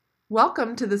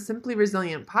Welcome to the Simply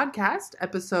Resilient podcast,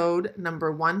 episode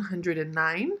number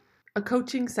 109, a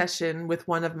coaching session with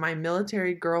one of my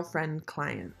military girlfriend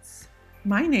clients.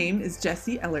 My name is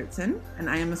Jessie Ellertson, and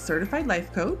I am a certified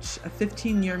life coach, a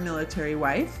 15-year military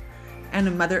wife, and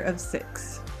a mother of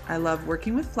 6. I love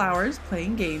working with flowers,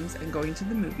 playing games, and going to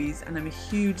the movies, and I'm a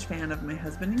huge fan of my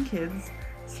husband and kids,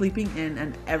 sleeping in,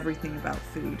 and everything about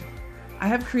food. I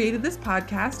have created this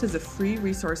podcast as a free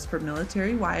resource for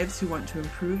military wives who want to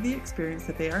improve the experience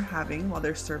that they are having while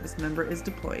their service member is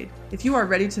deployed. If you are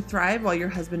ready to thrive while your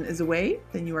husband is away,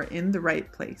 then you are in the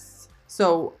right place.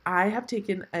 So I have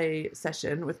taken a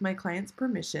session with my client's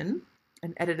permission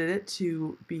and edited it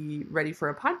to be ready for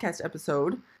a podcast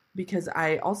episode because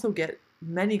I also get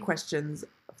many questions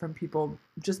from people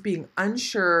just being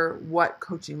unsure what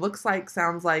coaching looks like,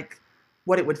 sounds like,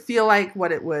 what it would feel like,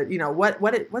 what it would,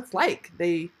 what's like.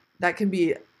 That can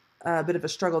be a bit of a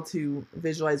struggle to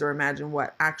visualize or imagine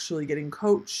what actually getting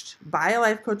coached by a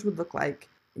life coach would look like,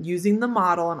 using the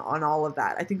model and on all of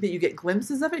that. I think that you get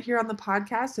glimpses of it here on the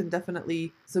podcast and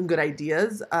definitely some good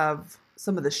ideas of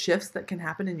some of the shifts that can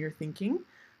happen in your thinking.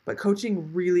 But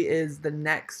coaching really is the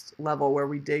next level where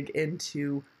we dig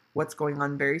into what's going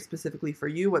on very specifically for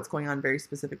you, what's going on very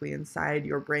specifically inside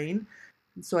your brain.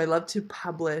 And so I love to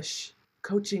publish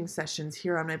coaching sessions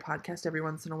here on my podcast every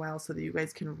once in a while so that you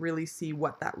guys can really see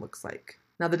what that looks like.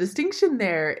 Now, the distinction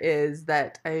there is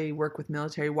that I work with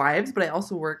military wives, but I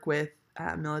also work with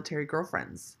military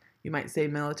girlfriends. You might say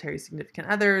military significant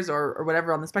others or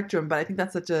whatever on the spectrum, but I think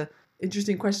that's such a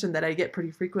interesting question that I get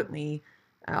pretty frequently.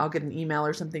 I'll get an email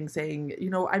or something saying,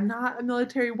 I'm not a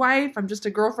military wife, I'm just a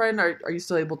girlfriend. Are you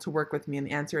still able to work with me? And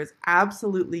the answer is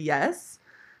absolutely yes.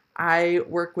 I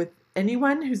work with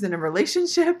anyone who's in a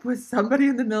relationship with somebody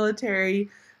in the military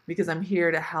because I'm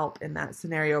here to help in that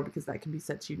scenario because that can be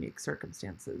such unique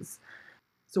circumstances.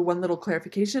 So one little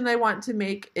clarification I want to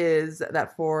make is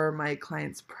that for my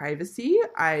client's privacy,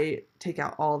 I take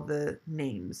out all the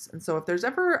names. And so if there's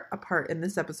ever a part in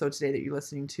this episode today that you're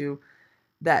listening to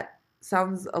that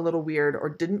sounds a little weird or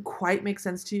didn't quite make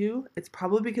sense to you, it's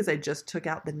probably because I just took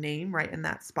out the name right in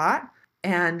that spot.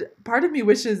 And part of me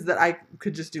wishes that I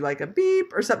could just do like a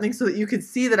beep or something so that you could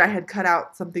see that I had cut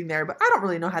out something there, but I don't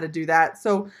really know how to do that.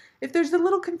 So if there's a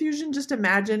little confusion, just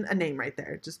imagine a name right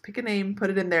there. Just pick a name,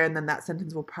 put it in there, and then that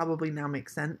sentence will probably now make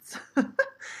sense.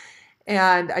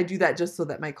 And I do that just so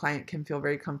that my client can feel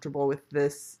very comfortable with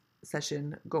this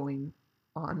session going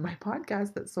on my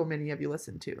podcast that so many of you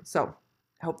listen to. So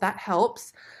I hope that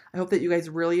helps. I hope that you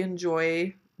guys really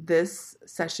enjoy this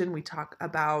session. We talk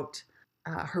about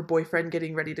her boyfriend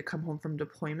getting ready to come home from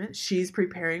deployment. She's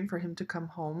preparing for him to come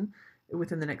home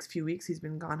within the next few weeks. He's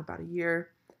been gone about a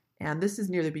year. And this is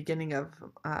near the beginning of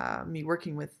me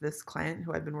working with this client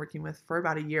who I've been working with for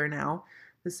about a year now.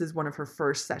 This is one of her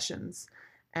first sessions.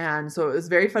 And so it was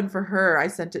very fun for her. I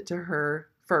sent it to her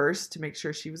first to make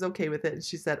sure she was okay with it. And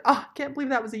she said, I can't believe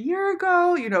that was a year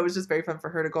ago. It was just very fun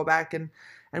for her to go back and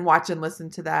watch and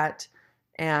listen to that.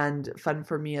 And fun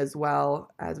for me as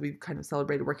well, as we've kind of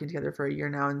celebrated working together for a year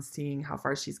now and seeing how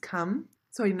far she's come.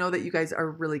 So I know that you guys are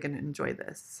really going to enjoy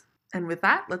this. And with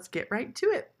that, let's get right to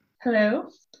it. Hello.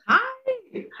 Hi.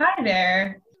 Hi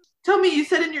there. Tell me, you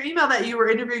said in your email that you were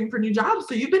interviewing for new jobs.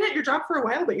 So you've been at your job for a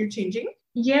while, but you're changing?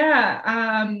 Yeah.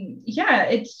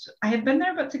 I have been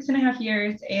there about 6.5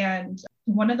 years, and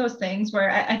one of those things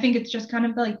where I think it's just kind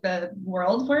of like the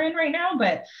world we're in right now,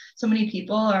 but so many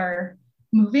people are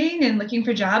moving and looking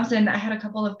for jobs. And I had a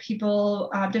couple of people,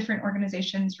 different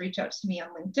organizations reach out to me on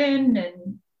LinkedIn.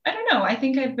 And I don't know, I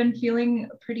think I've been feeling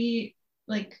pretty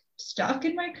stuck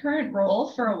in my current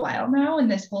role for a while now in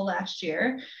this whole last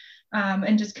year.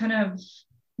 And just kind of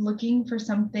looking for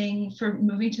something for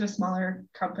moving to a smaller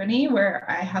company where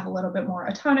I have a little bit more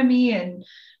autonomy and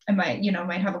I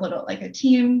might have a little a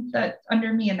team that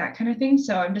under me and that kind of thing.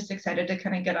 So I'm just excited to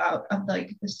kind of get out of the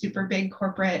super big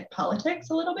corporate politics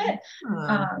a little bit.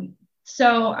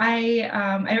 So I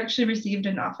actually received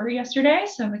an offer yesterday,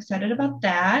 so I'm excited about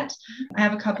that. I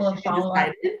have a couple of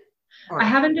follow-up. I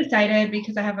haven't decided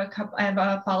because I have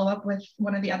a follow-up with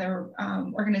one of the other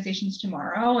organizations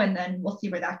tomorrow, and then we'll see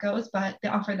where that goes. But the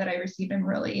offer that I received, I'm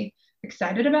really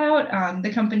excited about.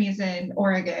 The company is in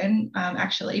Oregon,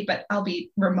 actually, but I'll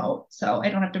be remote, so I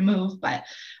don't have to move. But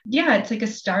yeah, it's like a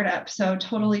startup, so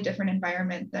totally different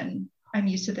environment than I'm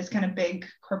used to. This kind of big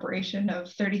corporation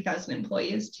of 30,000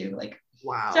 employees to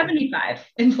 75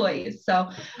 employees. So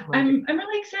I'm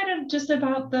really excited just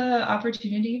about the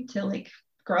opportunity to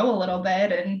grow a little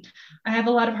bit. And I have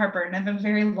a lot of heartburn. I'm a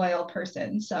very loyal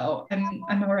person, so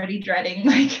I'm already dreading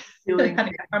having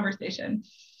that conversation.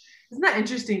 Isn't that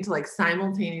interesting to like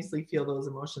simultaneously feel those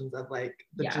emotions of like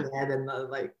the Yeah. dread and the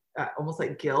like almost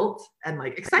like guilt and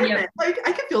like Yep. excitement? Like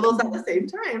I can feel those at the same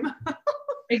time.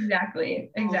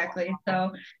 Exactly.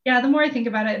 So yeah, the more I think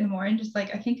about it and the more I'm just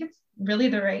like, I think it's really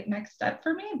the right next step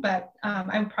for me, but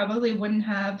I probably wouldn't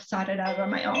have sought it out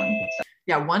on my own. So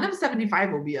Yeah, one of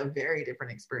 75 will be a very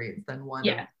different experience than one of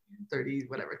yeah,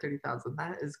 30,000.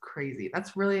 That is crazy.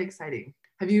 That's really exciting.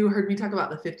 Have you heard me talk about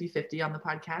the 50-50 on the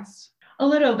podcast? a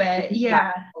little bit.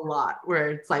 Yeah. A lot, where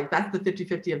it's like that's the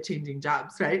 50-50 of changing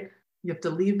jobs, right? You have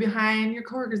to leave behind your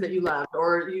coworkers that you loved,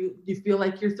 or you feel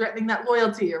like you're threatening that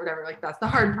loyalty or whatever. Like that's the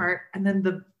hard part. And then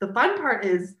the fun part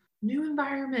is new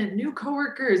environment, new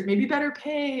coworkers, maybe better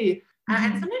pay.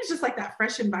 And sometimes just like that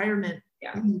fresh environment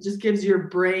just gives your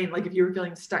brain, like if you were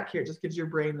feeling stuck here, it just gives your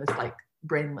brain this like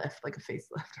brain lift, like a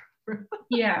facelift.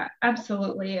 Yeah,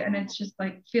 absolutely. And it's just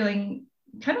like feeling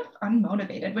kind of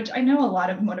unmotivated, which I know a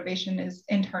lot of motivation is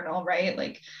internal, right?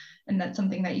 Like, and that's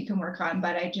something that you can work on.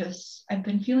 But I've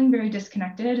been feeling very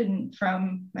disconnected and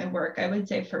from my work, I would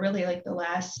say for really like the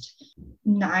last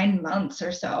 9 months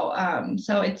or so.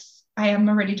 So I am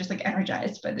already just like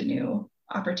energized by the new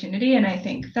opportunity. And I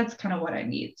think that's kind of what I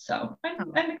need. So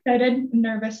I'm excited,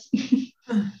 nervous.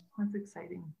 That's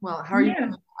exciting. Well, how are you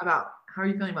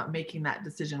feeling about making that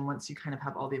decision once you kind of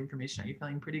have all the information? Are you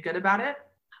feeling pretty good about it?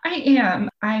 I am.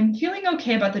 I'm feeling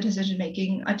okay about the decision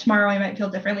making. Tomorrow I might feel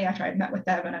differently after I've met with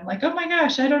them and I'm like, oh my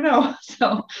gosh, I don't know.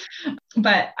 So,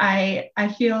 but I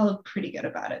feel pretty good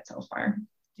about it so far.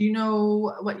 Do you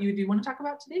know what you do want to talk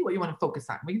about today? What you want to focus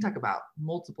on? We can talk about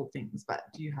multiple things, but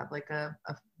do you have like a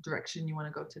direction you want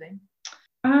to go today?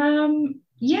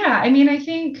 Yeah, I mean, I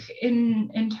think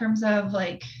in terms of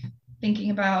like thinking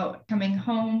about coming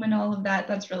home and all of that,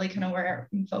 that's really kind of where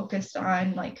I'm focused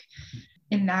on, like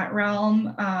in that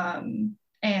realm.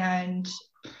 And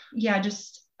yeah,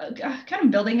 just kind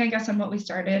of building, I guess, on what we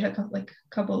started a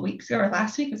couple of weeks ago, or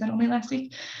last week. Was that only last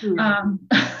week?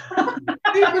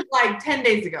 It was like 10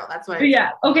 days ago. That's why.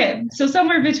 Yeah. Okay. So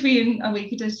somewhere between a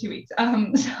week to 2 weeks.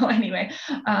 So anyway,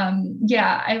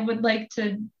 yeah, I would like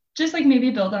to just like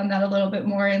maybe build on that a little bit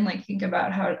more and like think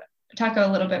about how to talk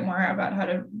a little bit more about how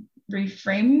to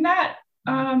reframe that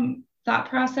thought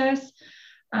process.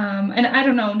 And I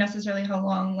don't know necessarily how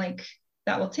long like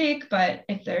that will take, but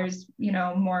if there's,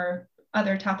 more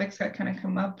other topics that kind of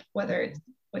come up, whether it's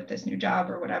with this new job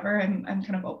or whatever, I'm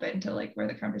kind of open to like where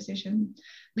the conversation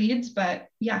leads, but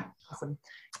yeah. Awesome.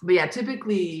 But yeah,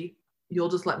 typically you'll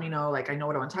just let me know, like, I know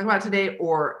what I want to talk about today,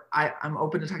 or I'm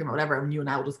open to talking about whatever. And you and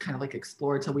I will just kind of like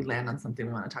explore till we land on something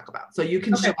we want to talk about. So you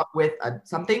can show up with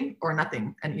something or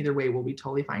nothing. And either way will be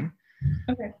totally fine.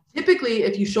 Okay. Typically,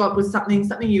 if you show up with something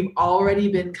you've already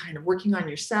been kind of working on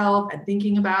yourself and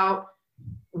thinking about,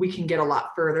 we can get a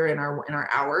lot further in our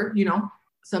hour,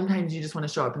 Sometimes you just want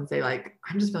to show up and say like,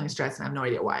 I'm just feeling stressed and I have no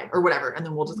idea why or whatever. And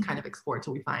then we'll just kind of explore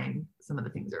till we find some of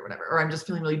the things or whatever. Or I'm just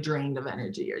feeling really drained of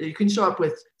energy. Or you can show up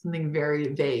with something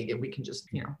very vague and we can just,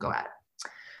 go at it.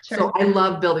 Sure. So I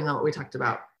love building on what we talked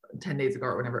about 10 days ago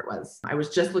or whenever it was. I was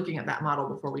just looking at that model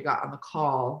before we got on the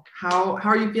call. How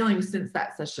are you feeling since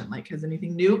that session? Like, has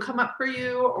anything new come up for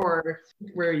you, or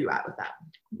where are you at with that?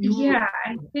 Yeah,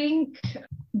 I think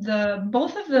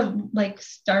both of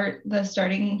the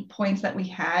starting points that we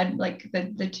had, like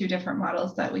the two different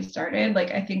models that we started,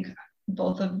 like I think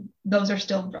both of those are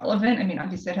still relevant. I mean,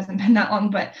 obviously it hasn't been that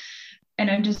long,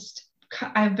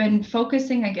 I've been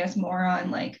focusing, I guess, more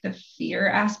on like the fear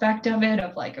aspect of it,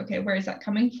 of like, okay, where is that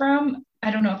coming from?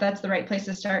 I don't know if that's the right place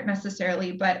to start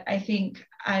necessarily, but I think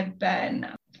I've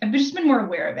just been more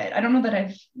aware of it. I don't know that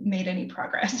I've made any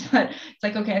progress, but it's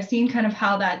like, okay, I've seen kind of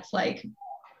how that's like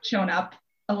shown up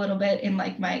a little bit in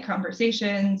like my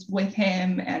conversations with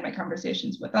him and my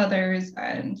conversations with others.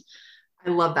 And I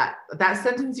love that. That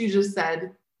sentence you just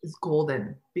said is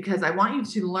golden, because I want you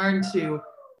to learn to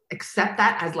accept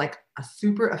that as like a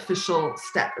super official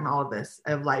step in all of this,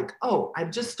 of like, oh, I've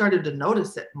just started to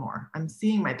notice it more. I'm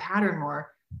seeing my pattern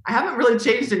more. I haven't really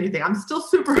changed anything. I'm still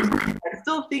I'm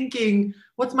still thinking,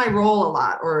 what's my role a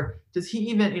lot? Or does he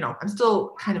even, I'm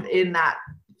still kind of in that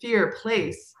fear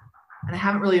place and I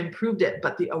haven't really improved it,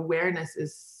 but the awareness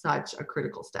is such a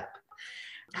critical step.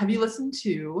 Have you listened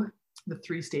to the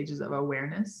 3 stages of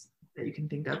awareness that you can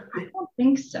think of? I don't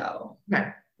think so. Okay.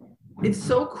 It's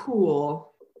so cool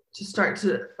to start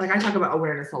to, like, I talk about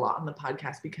awareness a lot on the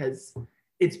podcast because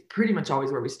it's pretty much always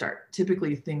where we start.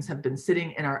 Typically things have been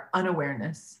sitting in our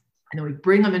unawareness and then we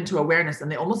bring them into awareness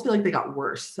and they almost feel like they got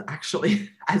worse actually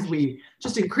as we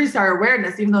just increase our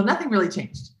awareness, even though nothing really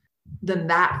changed. Then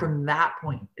from that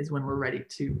point is when we're ready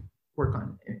to work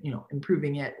on,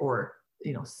 improving it or,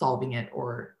 solving it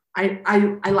or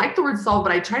I like the word solve,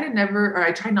 but I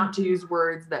try not to use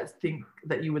words that think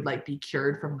that you would like be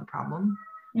cured from the problem.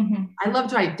 Mm-hmm. I love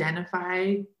to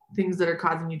identify things that are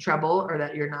causing you trouble or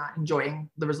that you're not enjoying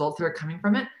the results that are coming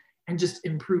from it and just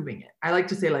improving it. I like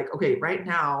to say like, okay, right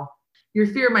now your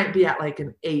fear might be at like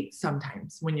an 8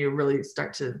 sometimes when you really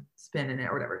start to spin in it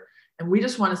or whatever. And we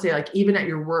just want to say like, even at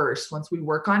your worst, once we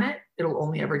work on it, it'll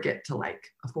only ever get to like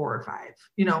a 4 or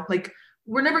 5, like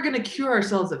we're never going to cure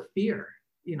ourselves of fear.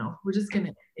 We're just going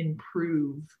to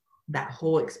improve that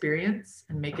whole experience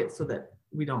and make it so that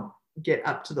we don't get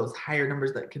up to those higher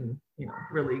numbers that can,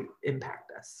 really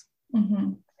impact us.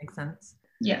 Mm-hmm. Make sense?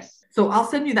 Yes. So I'll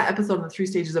send you that episode on the 3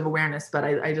 stages of awareness, but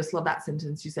I just love that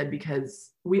sentence you said,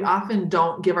 because we often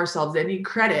don't give ourselves any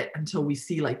credit until we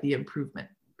see like the improvement.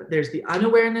 But there's the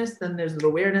unawareness, then there's the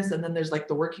awareness, and then there's like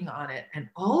the working on it. And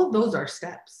all of those are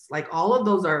steps. Like all of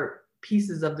those are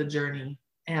pieces of the journey.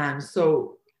 And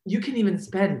so you can even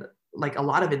spend like a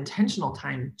lot of intentional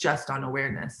time just on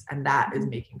awareness, and that is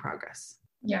making progress.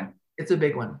 Yeah. It's a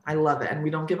big one. I love it. And we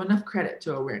don't give enough credit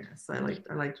to awareness. I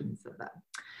liked when you said that.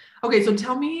 Okay. So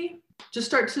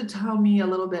start to tell me a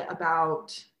little bit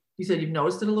about, you said you've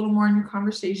noticed it a little more in your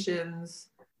conversations.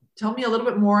 Tell me a little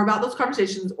bit more about those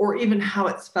conversations, or even how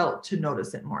it's felt to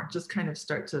notice it more. Just kind of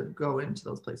start to go into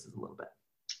those places a little bit.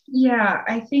 Yeah,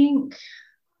 I think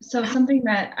so. Something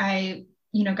that I,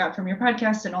 got from your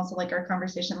podcast and also like our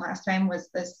conversation last time was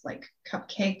this like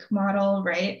cupcake model,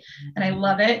 right? Mm-hmm. And I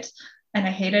love it and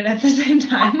I hate it at the same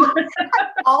time.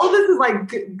 All of this is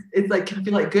like, it's like, can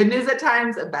feel like good news at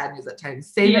times and bad news at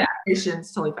times. Same information,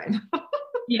 totally fine.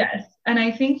 Yes. And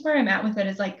I think where I'm at with it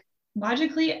is like,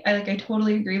 logically, I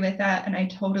totally agree with that. And I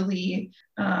totally,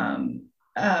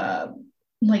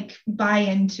 like buy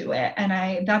into it.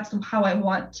 And that's how I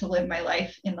want to live my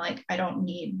life, in like, I don't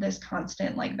need this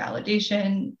constant like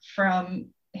validation from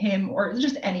him or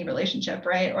just any relationship.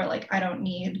 Right. Or like, I don't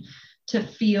need to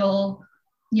feel,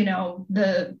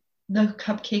 the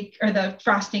cupcake or the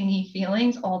frosting-y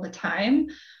feelings all the time.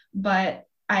 But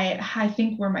I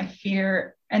think where my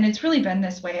fear, and it's really been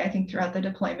this way, I think throughout the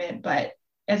deployment, but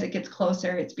as it gets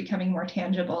closer, it's becoming more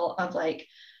tangible of like,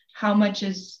 how much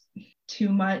is too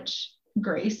much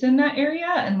grace in that area,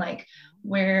 and like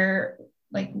where,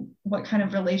 like what kind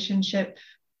of relationship,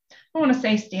 I don't want to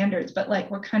say standards, but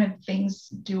like what kind of things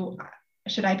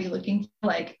should I be looking for,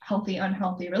 like healthy,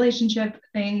 unhealthy relationship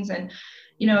things. And,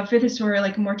 if this were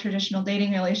like a more traditional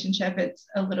dating relationship, it's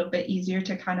a little bit easier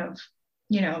to kind of,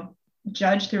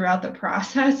 judge throughout the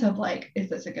process of like, is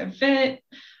this a good fit?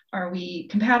 Are we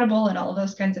compatible? And all of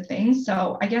those kinds of things.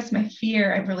 So I guess my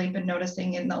fear I've really been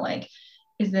noticing in the like,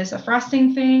 is this a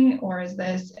frosting thing or is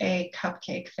this a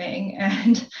cupcake thing?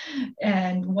 And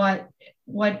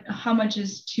how much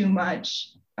is too much?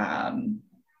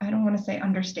 I don't want to say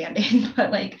understanding,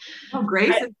 but like,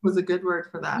 grace was a good word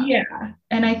for that. Yeah.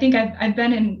 And I think I've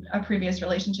been in a previous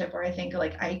relationship where I think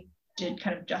like I did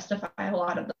kind of justify a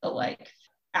lot of the like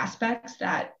aspects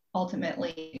that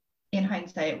ultimately in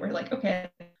hindsight were like, okay,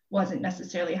 wasn't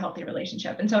necessarily a healthy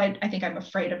relationship. And so I think I'm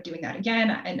afraid of doing that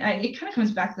again. And it kind of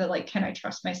comes back to the like, can I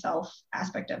trust myself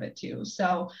aspect of it too?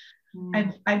 So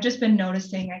I've just been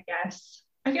noticing, I guess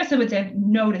I would say I've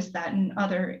noticed that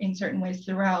in certain ways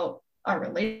throughout our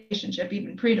relationship,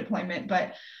 even pre-deployment,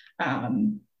 but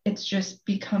it's just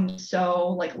become so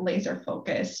like laser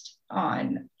focused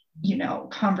on,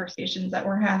 conversations that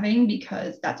we're having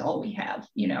because that's all we have,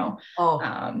 So.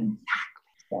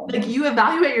 Like you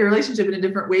evaluate your relationship in a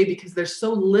different way because there's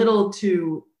so little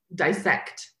to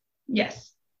dissect.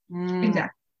 Yes, exactly.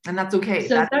 And that's okay.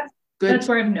 So that's good. That's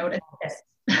where I've noticed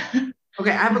it.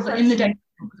 Okay, I have a question.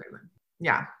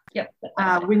 Yeah. Yep.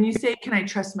 When you say, can I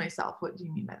trust myself? What do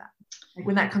you mean by that? Like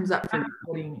when that comes up for you,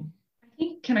 what do you mean? I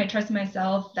think, can I trust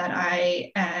myself that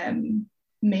I am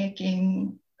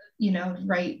making,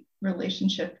 right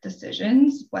relationship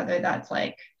decisions, whether that's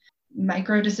like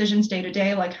micro decisions day to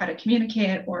day, like how to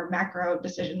communicate, or macro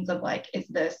decisions of like, is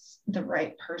this the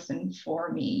right person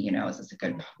for me? Is this a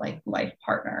good like life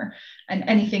partner, and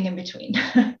anything in between.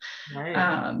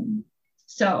 Right.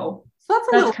 So that's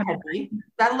a little heavy.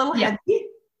 Is that a little heavy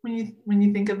when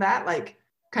you think of that? Like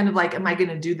kind of like, am I going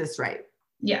to do this right?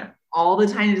 Yeah. All the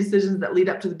tiny decisions that lead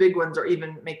up to the big ones or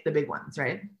even make the big ones,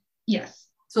 right? Yes.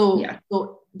 So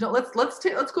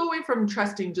let's go away from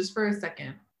trusting just for a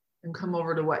second and come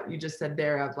over to what you just said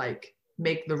there of like,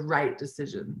 make the right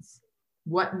decisions.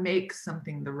 What makes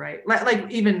something the right, like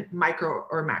even micro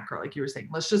or macro, like you were saying,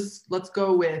 let's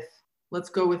go with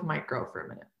micro for a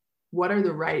minute. What are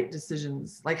the right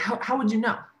decisions? Like how would you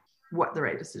know what the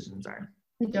right decisions are?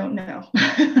 I don't know.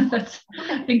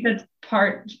 I think that's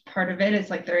part of it. It's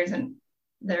like, there isn't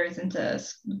there isn't a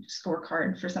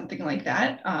scorecard for something like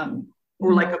that.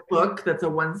 Or like a book that's a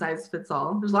one size fits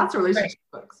all. There's lots of relationship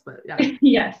books, but yeah.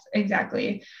 Yes,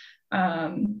 exactly.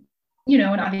 And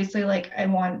obviously like I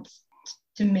want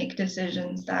to make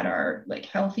decisions that are like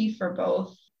healthy for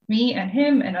both me and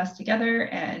him and us together.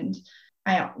 And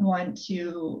I want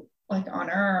to like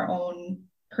honor our own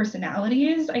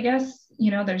personalities, I guess.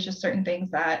 There's just certain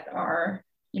things that are,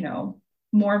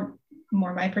 more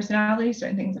my personality,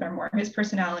 certain things that are more his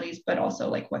personalities, but also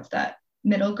like what's that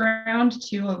middle ground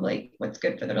too of like what's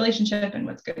good for the relationship and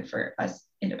what's good for us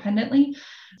independently.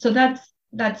 So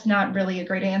that's not really a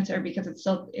great answer because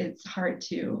it's hard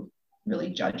to really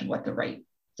judge what the right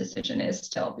decision is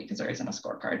still because there isn't a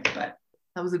scorecard. But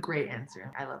that was a great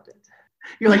answer. I loved it.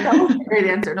 You're like, that was a great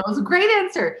answer. No, it was a great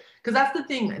answer. Because that's the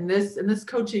thing in this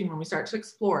coaching, when we start to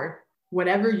explore,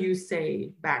 whatever you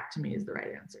say back to me is the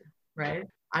right answer, right?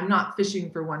 I'm not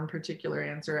fishing for one particular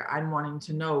answer. I'm wanting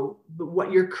to know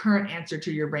what your current answer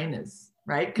to your brain is,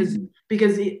 right? Because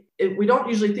we don't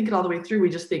usually think it all the way through. We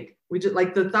just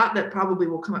like the thought that probably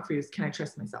will come up for you is, can I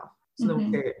trust myself? So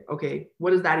then we say, okay,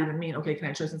 what does that even mean? Okay, can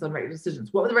I trust myself to make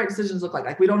decisions? What would the right decisions look like?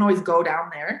 Like we don't always go down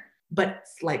there, but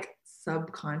like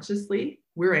subconsciously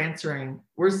we're answering,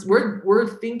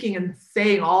 we're thinking and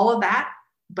saying all of that.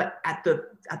 But at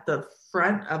the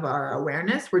front of our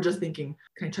awareness, we're just thinking,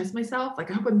 can I trust myself?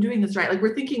 Like, I hope I'm doing this right. Like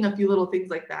we're thinking a few little things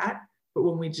like that. But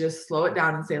when we just slow it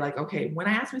down and say like, okay, when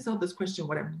I ask myself this question,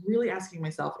 what I'm really asking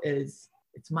myself is,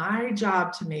 it's my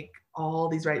job to make all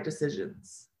these right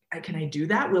decisions. Can I do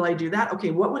that? Will I do that?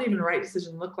 Okay, what would even a right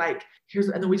decision look like?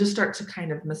 And then we just start to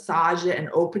kind of massage it and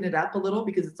open it up a little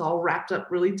because it's all wrapped up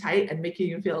really tight and making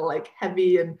you feel like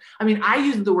heavy. And I mean, I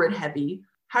use the word heavy.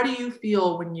 How do you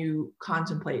feel when you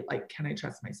contemplate, like, can I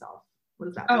trust myself? What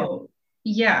does that feel? Oh,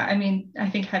 yeah. I mean, I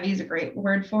think heavy is a great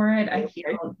word for it. I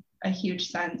feel a huge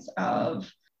sense of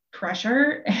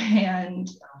pressure and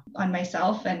on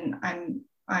myself. And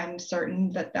I'm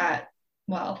certain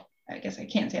well, I guess I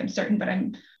can't say I'm certain, but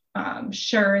I'm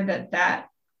sure that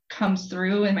comes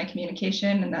through in my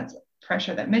communication, and that's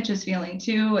pressure that Mitch is feeling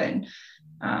too. And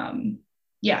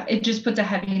it just puts a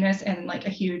heaviness and like a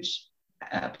huge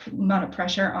amount of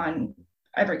pressure on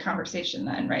every conversation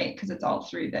then, right? Because it's all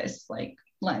through this like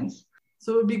lens.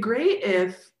 So it would be great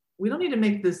if we don't need to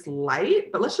make this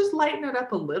light, but let's just lighten it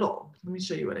up a little. Let me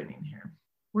show you what I mean here.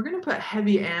 We're going to put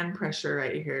heavy and pressure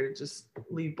right here to just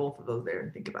leave both of those there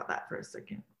and think about that for a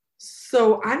second.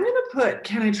 So I'm going to put,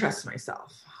 can I trust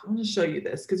myself? I'm going to show you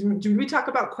this because did we talk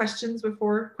about questions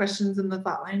before? Questions in the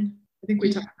thought line? I think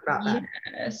we talked about that.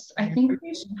 Yes, I think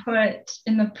we put,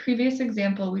 in the previous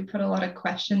example, we put a lot of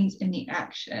questions in the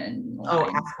action line.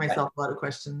 Oh, ask myself a lot of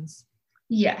questions.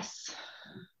 Yes.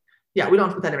 Yeah, we don't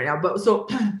have to put that in right now. But so,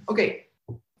 okay.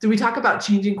 Did we talk about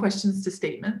changing questions to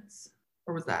statements?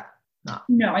 Or was that not?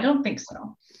 No, I don't think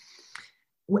so.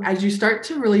 As you start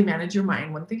to really manage your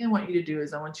mind, one thing I want you to do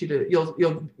is I want you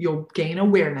to, you'll gain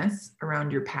awareness around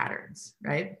your patterns,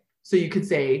 right? So you could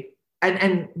say,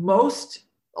 and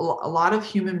a lot of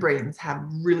human brains have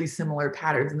really similar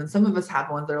patterns. And then some of us have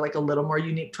ones that are like a little more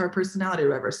unique to our personality or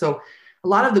whatever. So a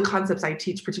lot of the concepts I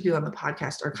teach, particularly on the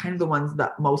podcast, are kind of the ones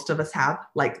that most of us have,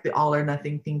 like the all or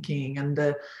nothing thinking and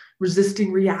the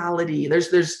resisting reality.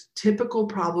 There's typical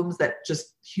problems that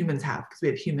just humans have because we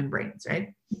have human brains,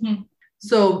 right? Mm-hmm.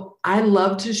 So I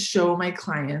love to show my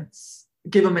clients,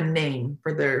 give them a name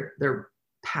for their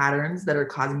patterns that are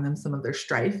causing them some of their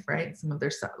strife, right? Some of their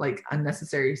like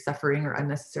unnecessary suffering or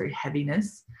unnecessary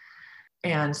heaviness.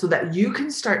 And so that you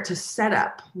can start to set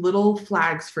up little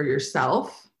flags for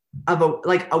yourself of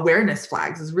like awareness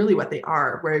flags is really what they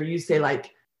are, where you say like,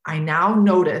 I now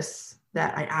notice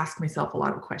that I ask myself a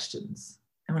lot of questions.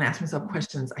 And when I ask myself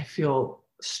questions, I feel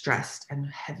stressed and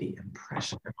heavy and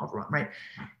pressured and overwhelmed, right?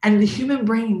 And the human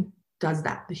brain does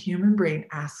that. The human brain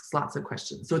asks lots of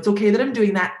questions. So it's okay that I'm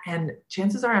doing that. And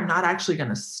chances are I'm not actually going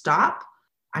to stop.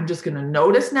 I'm just going to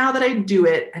notice now that I do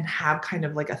it and have kind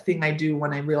of like a thing I do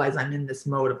when I realize I'm in this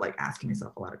mode of like asking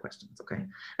myself a lot of questions. Okay.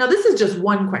 Now this is just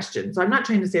one question. So I'm not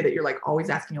trying to say that you're like always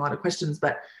asking a lot of questions,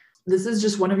 but this is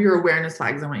just one of your awareness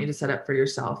flags I want you to set up for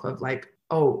yourself of like,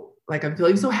 oh, like I'm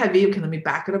feeling so heavy. Okay, let me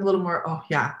back it up a little more. Oh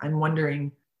yeah, I'm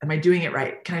wondering, am I doing it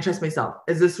right? Can I trust myself?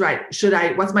 Is this right? Should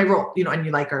I, what's my role? And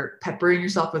you like are peppering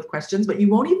yourself with questions, but you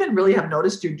won't even really have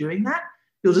noticed you're doing that.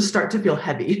 You'll just start to feel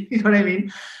heavy. You know what I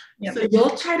mean? Yep. So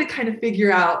you'll try to kind of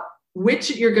figure out which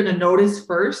you're going to notice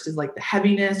first is like the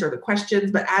heaviness or the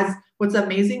questions. But what's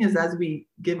amazing is as we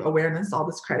give awareness all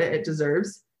this credit it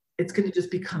deserves, it's going to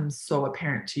just become so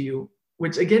apparent to you,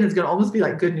 which again is going to almost be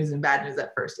like good news and bad news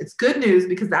at first. It's good news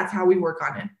because that's how we work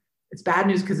on it. It's bad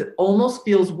news because it almost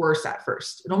feels worse at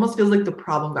first. It almost feels like the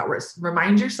problem got worse.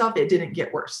 Remind yourself it didn't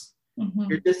get worse.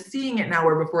 You're just seeing it now,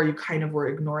 where before you kind of were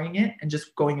ignoring it and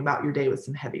just going about your day with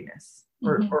some heaviness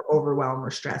or overwhelm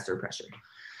or stress or pressure.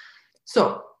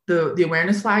 So the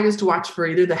awareness flag is to watch for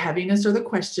either the heaviness or the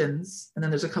questions. And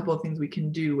then there's a couple of things we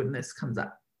can do when this comes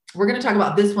up. We're going to talk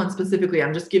about this one specifically.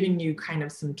 I'm just giving you kind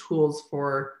of some tools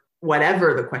for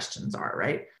whatever the questions are,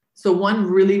 right? So one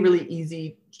really, really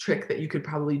easy trick that you could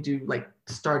probably do like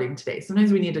starting today.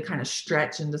 Sometimes we need to kind of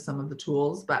stretch into some of the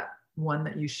tools, but one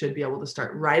that you should be able to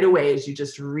start right away is you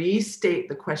just restate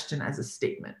the question as a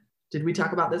statement. Did we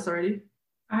talk about this already?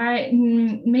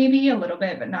 Maybe a little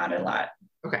bit, but not a lot.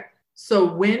 Okay.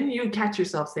 So when you catch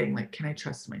yourself saying like, can I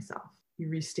trust myself? You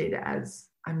restate it as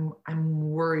I'm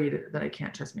worried that I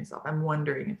can't trust myself. I'm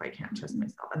wondering if I can't trust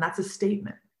myself. And that's a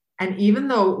statement. And even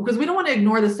though, because we don't want to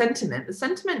ignore the sentiment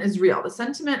is real. The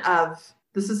sentiment of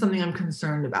this is something I'm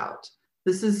concerned about.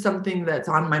 This is something that's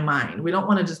on my mind. We don't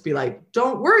want to just be like,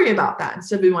 don't worry about that.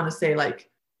 Instead, we want to say like,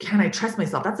 can I trust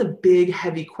myself? That's a big,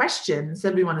 heavy question.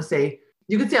 Instead, we want to say,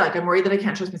 you could say like, I'm worried that I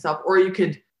can't trust myself. Or you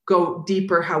could go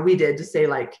deeper how we did to say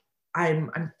like,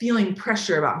 I'm feeling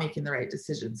pressure about making the right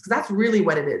decisions. Because that's really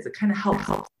what it is. It kind of helps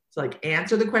to like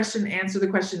answer the question,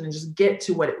 and just get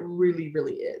to what it really,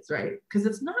 really is, right? Because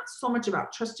it's not so much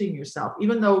about trusting yourself,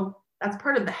 even though that's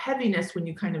part of the heaviness when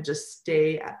you kind of just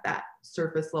stay at that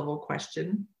surface level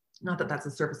question. Not that that's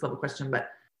a surface level question, but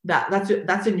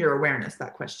that's in your awareness,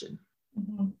 that question.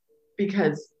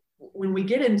 Because when we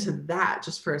get into that,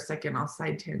 just for a second, I'll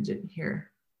side tangent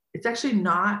here. It's actually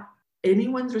not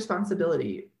anyone's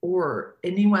responsibility or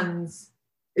it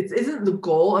isn't the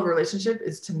goal of a relationship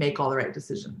is to make all the right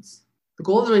decisions. The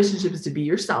goal of the relationship is to be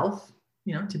yourself,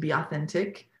 to be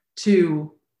authentic,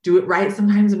 to do it right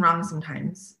sometimes and wrong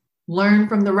sometimes, learn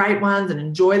from the right ones and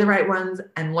enjoy the right ones,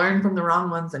 and learn from the wrong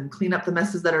ones and clean up the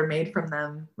messes that are made from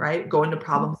them, right? Go into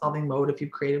problem solving mode if you've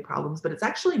created problems, but it's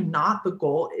actually not the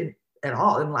goal at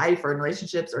all in life or in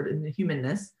relationships or in the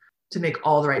humanness to make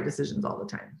all the right decisions all the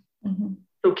time.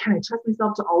 So can I trust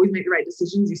myself to always make the right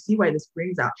decisions? You see why this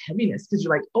brings out heaviness, because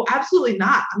you're like, oh, absolutely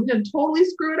not. I'm going to totally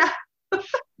screw it up.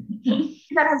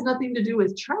 That has nothing to do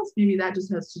with trust. Maybe that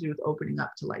just has to do with opening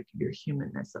up to like your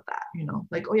humanness of that,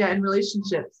 like, oh yeah, in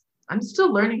relationships, I'm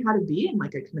still learning how to be in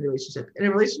like a committed relationship, in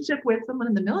a relationship with someone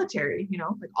in the military,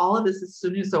 like all of this is so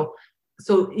new.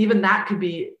 So even that could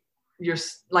be your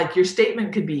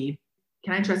statement could be,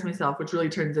 can I trust myself? Which really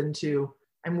turns into,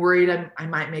 I'm worried I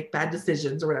might make bad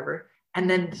decisions or whatever. And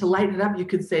then to lighten it up, you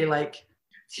could say like,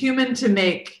 it's human to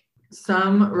make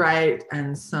some right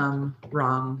and some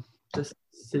wrong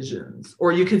decisions.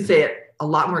 Or you could say it a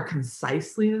lot more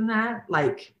concisely than that.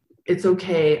 Like, it's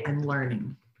okay, I'm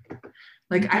learning.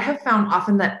 Like I have found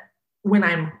often that when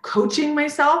I'm coaching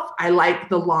myself, I like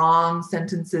the long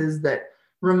sentences that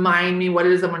remind me what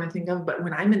it is I want to think of. But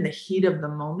when I'm in the heat of the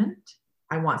moment,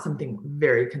 I want something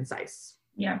very concise.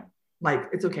 Yeah. Like,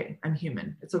 it's okay, I'm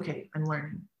human. It's okay, I'm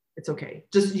learning. It's okay.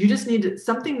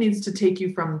 Something needs to take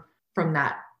you from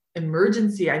that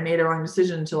emergency. I made a wrong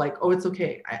decision to like, oh, it's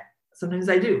okay. Sometimes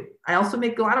I do. I also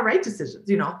make a lot of right decisions,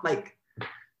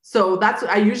 so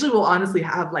I usually will honestly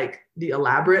have like the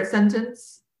elaborate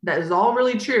sentence that is all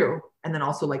really true. And then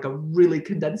also like a really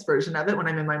condensed version of it when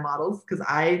I'm in my models. Cause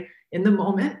in the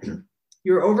moment,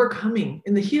 you're overcoming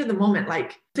in the heat of the moment.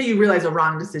 Like say you realize a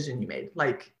wrong decision you made,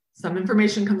 like some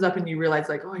information comes up and you realize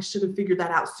like, oh, I should have figured that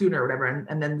out sooner or whatever.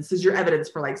 And then this is your evidence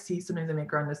for like, see, sometimes I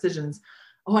make wrong decisions.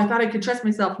 Oh, I thought I could trust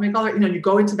myself to make all right. You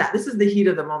go into that. This is the heat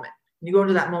of the moment. You go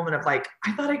into that moment of like,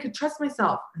 I thought I could trust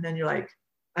myself. And then you're like,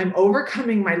 I'm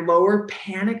overcoming my lower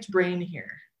panicked brain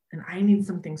here. And I need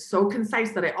something so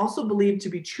concise that I also believe to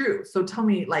be true. So tell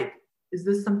me, like, is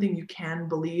this something you can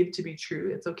believe to be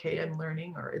true? It's okay, I'm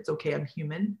learning, or it's okay, I'm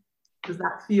human. Does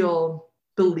that feel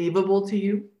believable to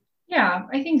you? Yeah,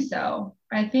 I think so.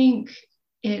 I think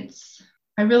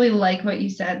I really like what you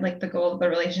said, like the goal of the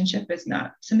relationship is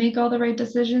not to make all the right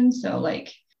decisions. So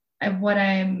like what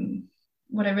I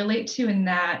relate to in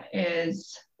that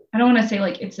is, I don't want to say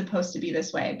like it's supposed to be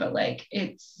this way, but like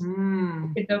it's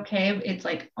okay. It's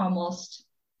like almost,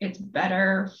 it's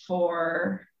better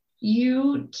for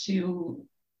you to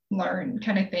learn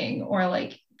kind of thing, or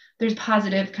like there's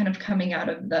positive kind of coming out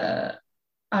of the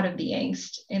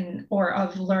angst or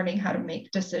of learning how to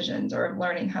make decisions or of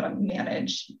learning how to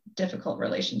manage difficult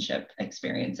relationship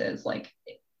experiences. Like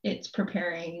it's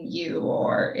preparing you,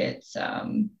 or it's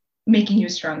making you a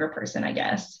stronger person, I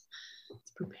guess.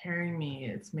 It's preparing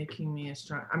me. It's making me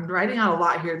I'm writing out a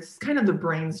lot here. This is kind of the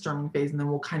brainstorming phase, and then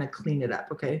we'll kind of clean it up.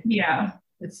 Okay. Yeah.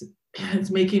 It's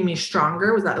making me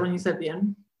stronger. Was that the one you said at the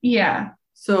end? Yeah.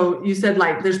 So you said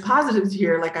like, there's positives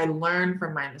here. Like I learn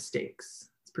from my mistakes.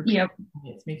 It's preparing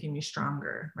me, it's making me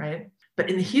stronger. Right. But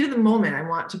in the heat of the moment, I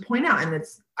want to point out, and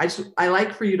I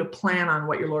like for you to plan on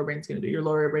what your lower brain's going to do. Your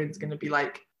lower brain's going to be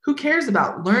like, who cares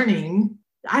about learning?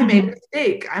 I made a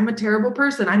mistake. I'm a terrible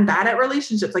person. I'm bad at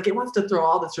relationships. Like it wants to throw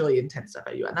all this really intense stuff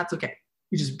at you. And that's okay.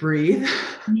 You just breathe,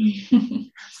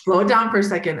 slow it down for a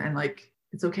second. And like,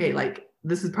 it's okay. Like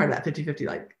this is part of that 50-50.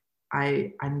 Like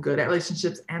I'm good at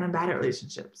relationships and I'm bad at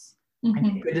relationships. I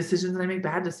make good decisions and I make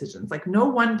bad decisions. Like no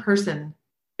one person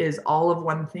is all of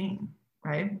one thing.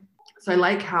 Right. So I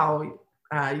like how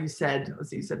you said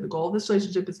the goal of this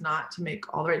relationship is not to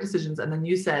make all the right decisions. And then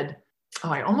you said, oh,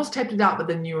 I almost typed it out, but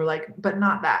then you were like, but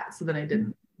not that. So then I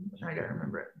didn't. I got to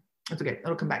remember it. It's okay.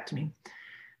 It'll come back to me.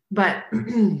 But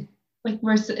like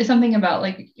it's something about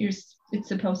like it's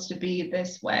supposed to be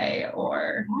this way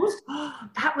or.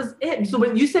 That was it. So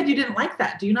when you said you didn't like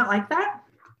that, do you not like that?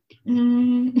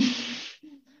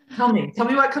 Tell me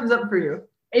what comes up for you.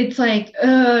 It's like,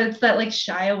 it's that like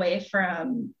shy away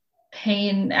from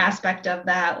pain aspect of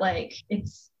that. Like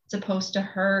it's supposed to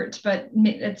hurt, but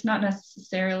it's not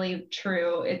necessarily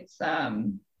true. It's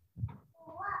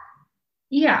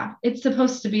it's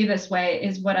supposed to be this way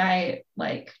is what I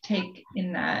like take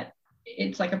in that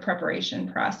it's like a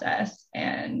preparation process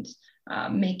and I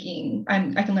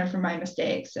can learn from my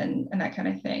mistakes and that kind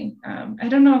of thing. I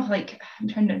don't know if like I'm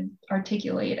trying to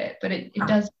articulate it, but it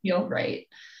does feel right.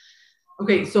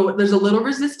 Okay, so there's a little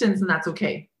resistance and that's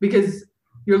okay because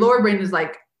your lower brain is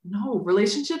like, no,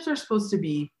 relationships are supposed to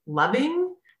be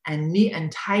loving and neat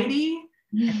and tidy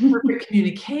and perfect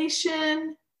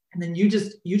communication. And then you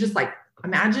just like,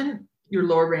 imagine your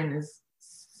lower brain is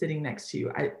sitting next to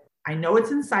you. I know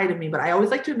it's inside of me, but I always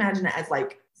like to imagine it as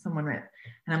like someone, and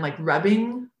I'm like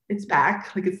rubbing its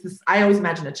back. Like it's this, I always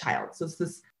imagine a child. So it's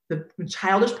the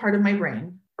childish part of my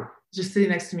brain just sitting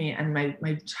next to me. And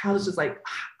my child is just like,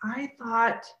 I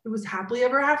thought it was happily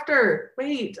ever after.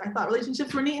 Wait, I thought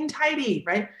relationships were neat and tidy,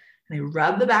 right? And I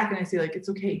rub the back and I say like, it's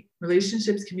okay.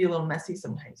 Relationships can be a little messy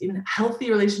sometimes. Even healthy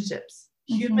relationships,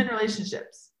 human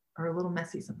relationships are a little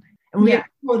messy sometimes. And we get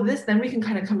to this, then we can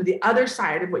kind of come to the other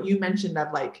side of what you mentioned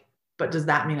of like, but does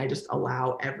that mean I just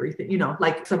allow everything? You know,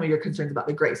 like some of your concerns about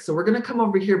the grace. So we're going to come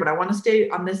over here, but I want to stay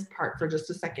on this part for just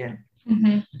a second.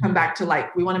 Come back to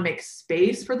like, we want to make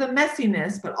space for the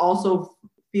messiness, but also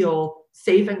feel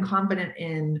safe and confident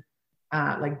in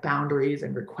like boundaries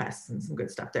and requests and some good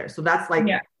stuff there. So that's like,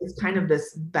 it's kind of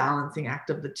this balancing act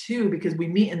of the two, because we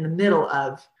meet in the middle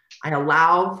of, I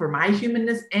allow for my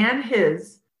humanness and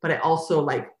his, but I also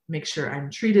like make sure I'm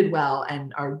treated well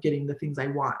and are getting the things I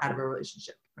want out of a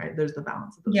relationship, right? There's the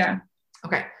balance of those two.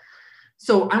 Okay.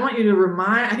 So I want you to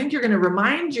I think you're going to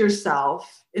remind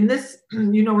yourself in this,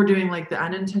 you know, we're doing like the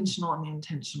unintentional and the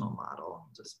intentional model.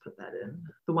 Just put that in.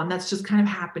 The one that's just kind of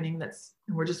happening, and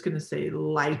we're just going to say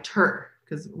lighter,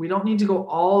 because we don't need to go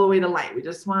all the way to light. We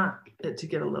just want it to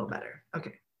get a little better.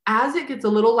 Okay. As it gets a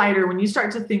little lighter, when you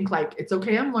start to think like, it's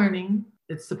okay, I'm learning.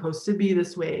 It's supposed to be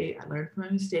this way. I learned from my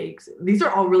mistakes. These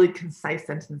are all really concise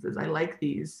sentences. I like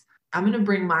these. I'm going to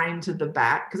bring mine to the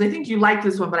back because I think you like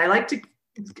this one, but I like to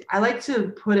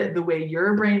put it the way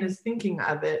your brain is thinking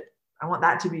of it. I want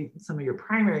that to be some of your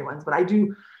primary ones, but I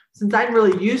do, since I'm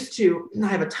really used to, I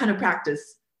have a ton of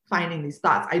practice finding these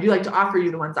thoughts. I do like to offer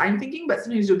you the ones I'm thinking, but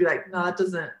sometimes you'll be like, no, that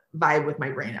doesn't vibe with my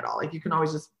brain at all. Like you can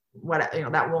always just,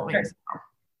 that won't make sense.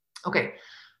 Okay.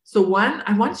 So one,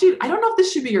 I don't know if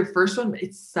this should be your first one, but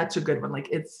it's such a good one. Like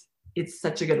it's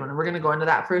such a good one. And we're going to go into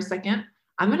that for a second.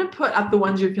 I'm going to put up the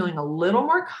ones you're feeling a little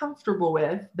more comfortable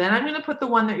with. Then I'm going to put the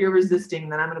one that you're resisting.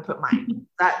 Then I'm going to put mine.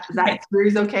 Is that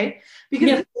series okay? Because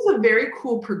this is a very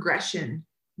cool progression.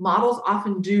 Models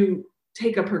often do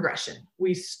take a progression.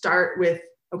 We start with,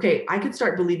 okay, I could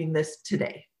start believing this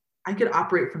today. I could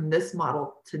operate from this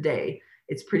model today.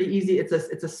 It's pretty easy. It's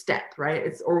a step,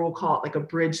 right? Or we'll call it like a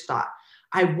bridge thought.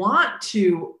 I want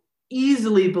to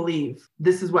easily believe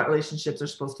this is what relationships are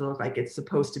supposed to look like. It's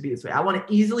supposed to be this way. I want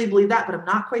to easily believe that, but I'm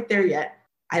not quite there yet.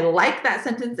 I like that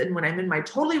sentence. And when I'm in my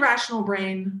totally rational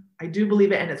brain, I do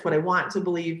believe it. And it's what I want to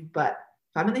believe. But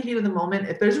if I'm in the heat of the moment,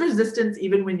 if there's resistance,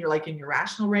 even when you're like in your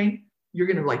rational brain, you're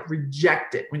going to like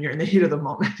reject it when you're in the heat of the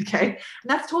moment. Okay. And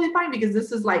that's totally fine, because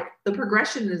this is like, the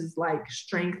progression is like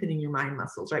strengthening your mind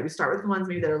muscles, right? We start with the ones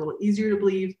maybe that are a little easier to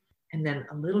believe, and then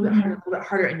a little bit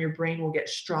harder, and your brain will get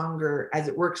stronger as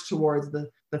it works towards the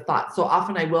thought. So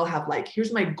often I will have like,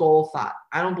 here's my goal thought.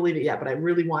 I don't believe it yet, but I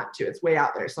really want to. It's way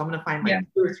out there. So I'm going to find like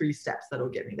 2 or 3 steps that'll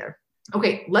get me there.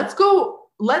 Okay, let's go.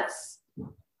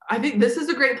 I think this is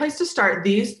a great place to start.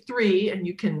 These 3, and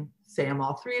you can say them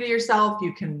all 3 to yourself.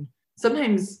 You can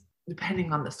sometimes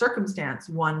depending on the circumstance,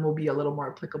 one will be a little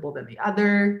more applicable than the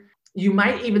other. You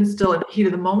might even still in the heat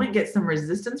of the moment get some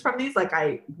resistance from these. Like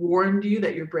I warned you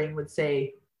that your brain would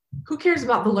say, who cares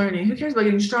about the learning? Who cares about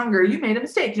getting stronger? You made a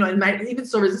mistake. It might even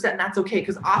still resist that, and that's okay.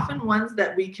 Because often ones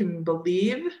that we can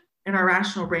believe in our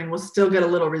rational brain will still get a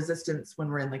little resistance when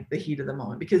we're in like the heat of the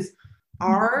moment, because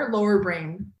our lower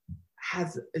brain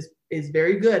is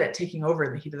very good at taking over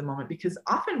in the heat of the moment, because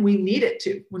often we need it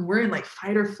to. When we're in like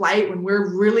fight or flight, when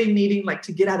we're really needing like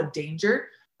to get out of danger,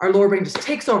 our lower brain just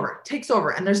takes over.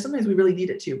 And there's sometimes we really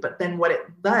need it to, but then what it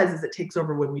does is it takes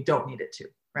over when we don't need it to,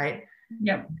 right?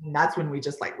 Yep. And that's when we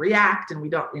just like react and we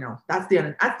don't, that's the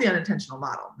unintentional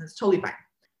model. And it's totally fine.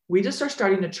 We just are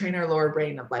starting to train our lower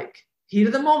brain of like, heat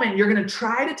of the moment, you're going to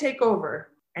try to take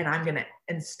over. And I'm going to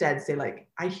instead say like,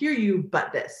 I hear you,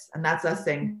 but this. And that's us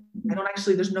saying,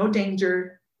 there's no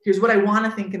danger. Here's what I want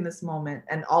to think in this moment.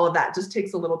 And all of that just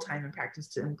takes a little time and practice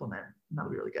to implement. And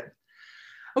that'll be really good.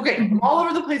 Okay. I'm all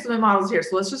over the place with my models here.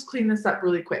 So let's just clean this up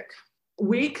really quick.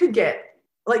 We could get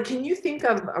like, can you think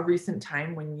of a recent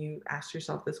time when you asked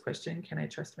yourself this question? Can I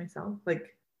trust myself?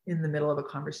 Like in the middle of a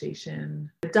conversation.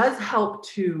 It does help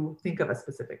to think of a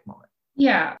specific moment.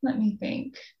 Yeah. Let me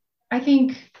think. I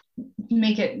think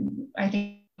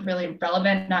really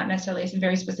relevant, not necessarily a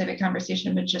very specific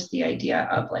conversation, but just the idea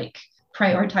of like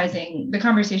prioritizing the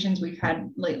conversations we've had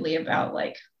lately about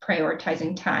like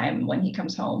prioritizing time when he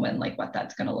comes home and like what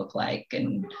that's going to look like,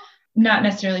 and not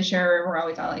necessarily sure we're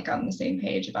always all like on the same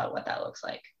page about what that looks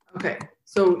like. Okay.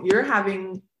 So you're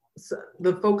having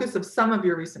the focus of some of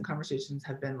your recent conversations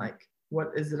have been like,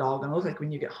 what is it all going to look like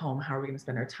when you get home? How are we going to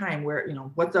spend our time? Where,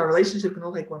 what's our relationship going to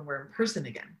look like when we're in person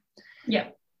again? Yeah.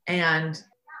 And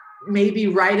maybe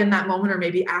right in that moment, or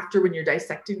maybe after, when you're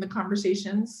dissecting the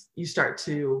conversations, you start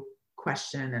to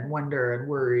question and wonder and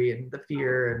worry and the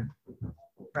fear, and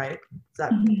right? Is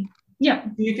that, yeah.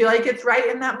 Do you feel like it's right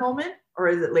in that moment, or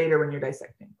is it later when you're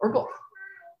dissecting, or both?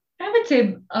 I would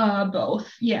say both.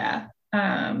 Yeah.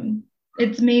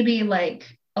 It's maybe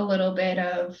like a little bit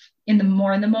of in the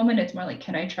moment, it's more like,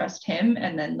 can I trust him?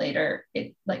 And then later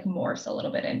it like morphs a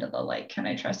little bit into the like, can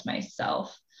I trust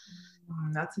myself?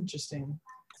 That's interesting.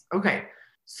 Okay.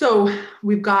 So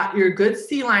we've got your good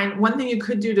C line. One thing you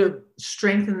could do to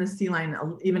strengthen the C line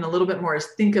even a little bit more is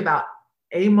think about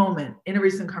a moment in a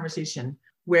recent conversation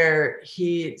where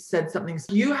he said something.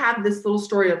 So you have this little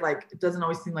story of like, it doesn't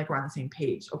always seem like we're on the same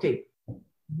page. Okay.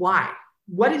 Why?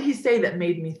 What did he say that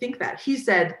made me think that? He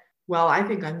said, well, I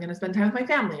think I'm going to spend time with my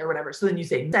family or whatever. So then you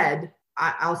say,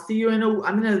 I'll see you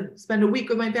I'm going to spend a week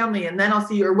with my family and then I'll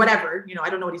see you, or whatever, I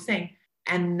don't know what he's saying.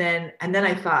 And then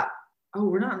I thought, oh,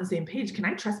 we're not on the same page. Can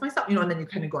I trust myself? And then you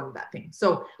kind of go into that thing.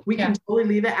 So we can totally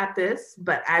leave it at this,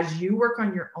 but as you work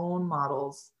on your own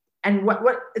models, and what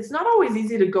it's not always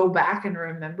easy to go back and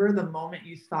remember the moment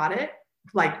you thought it,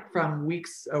 like from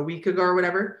a week ago or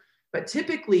whatever. But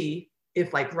typically,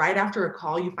 if like right after a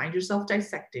call, you find yourself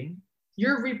dissecting,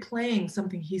 you're replaying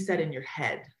something he said in your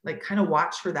head, like kind of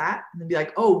watch for that and then be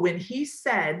like, oh, when he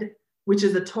said, which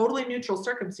is a totally neutral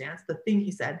circumstance, the thing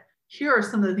he said, here are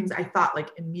some of the things I thought like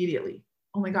immediately,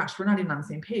 oh my gosh, we're not even on the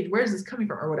same page. Where is this coming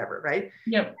from, or whatever, right?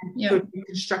 Yep. So you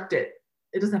construct it.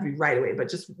 It doesn't have to be right away, but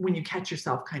just when you catch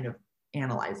yourself kind of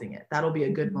analyzing it, that'll be a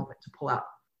good moment to pull out.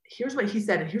 Here's what he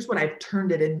said, and here's what I've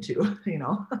turned it into,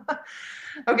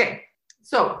 Okay.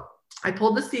 So I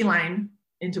pulled the C line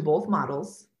into both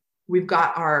models. We're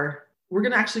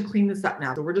going to actually clean this up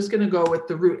now. So we're just going to go with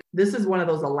the root. This is one of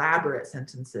those elaborate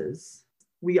sentences.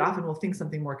 We often will think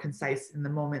something more concise in the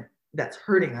moment that's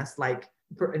hurting us, like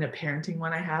in a parenting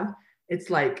one I have. It's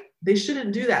like, they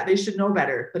shouldn't do that. They should know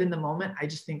better. But in the moment, I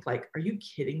just think like, are you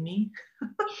kidding me?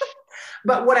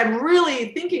 But what I'm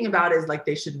really thinking about is like,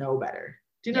 they should know better.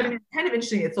 Do you know what I mean? It's kind of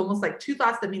interesting. It's almost like two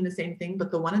thoughts that mean the same thing, but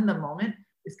the one in the moment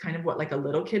is kind of what like a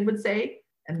little kid would say.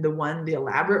 And the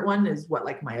elaborate one is what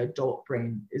like my adult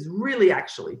brain is really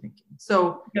actually thinking.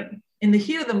 So in the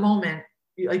heat of the moment,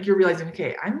 you're realizing,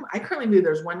 okay, I currently believe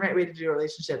there's one right way to do a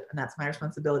relationship, and that's my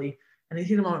responsibility. And the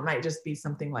heat of the moment might just be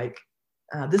something like,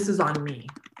 this is on me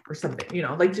or something,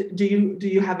 like, do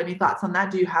you have any thoughts on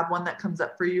that? Do you have one that comes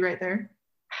up for you right there?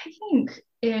 I think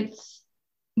it's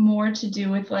more to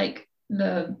do with like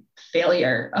the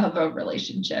failure of a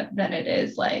relationship than it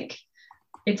is like,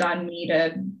 it's on me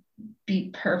to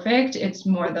be perfect. It's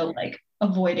more the like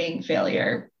avoiding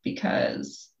failure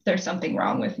because there's something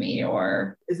wrong with me,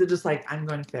 or is it just like, I'm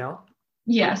going to fail?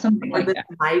 Yeah. Something like that.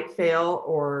 Might fail,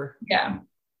 or yeah.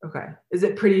 Okay. Is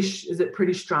it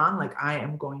pretty strong? Like, I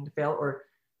am going to fail, or?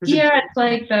 It's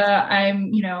like I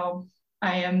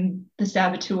am the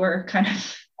saboteur kind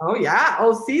of. Oh yeah.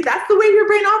 Oh, see, that's the way your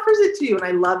brain offers it to you. And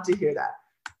I love to hear that.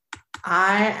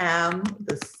 I am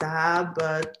the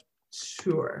saboteur.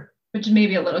 Which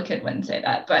maybe a little kid wouldn't say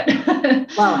that, but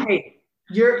Well, hey,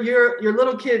 your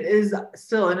little kid is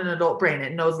still in an adult brain.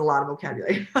 It knows a lot of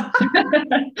vocabulary.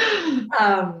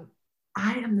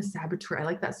 I am the saboteur. I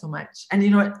like that so much. And you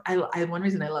know what? I one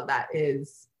reason I love that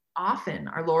is often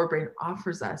our lower brain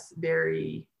offers us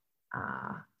very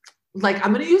like,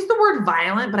 I'm going to use the word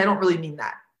violent, but I don't really mean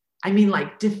that. I mean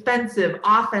like defensive,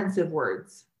 offensive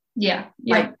words. Yeah.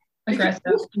 Like aggressive.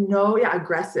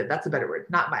 Aggressive. That's a better word,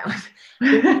 not violent.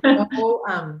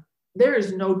 There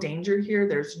is no danger here.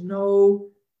 There's no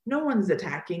one's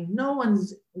attacking.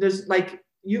 There's like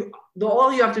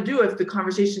all you have to do if the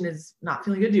conversation is not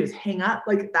feeling good to you is hang up.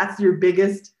 Like that's your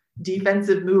biggest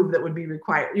defensive move that would be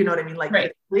required. You know what I mean? Like,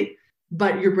 right.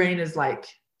 But your brain is like,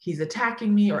 he's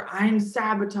attacking me, or I'm the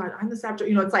saboteur.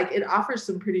 You know, it's like, it offers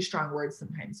some pretty strong words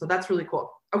sometimes. So that's really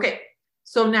cool. Okay.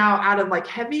 So now out of like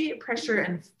heavy pressure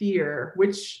and fear,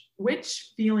 which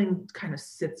feeling kind of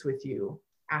sits with you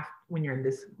when you're in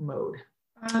this mode,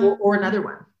 or another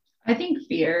one? I think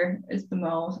fear is the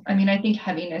most. I mean, I think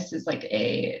heaviness is like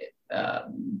a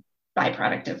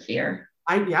byproduct of fear.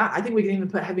 I think we can even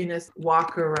put heaviness,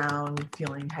 walk around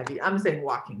feeling heavy. I'm saying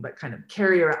walking, but kind of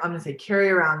carry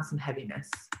around some heaviness.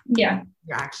 Yeah.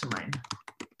 Your action line.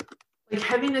 Like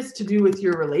heaviness to do with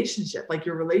your relationship. Like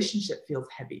your relationship feels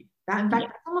heavy. That, in fact,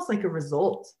 that's almost like a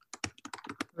result.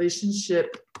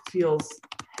 Relationship feels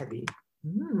heavy.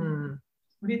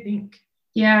 What do you think?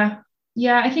 Yeah.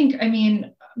 I think, I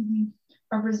mean,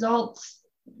 a result's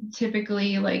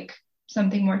typically like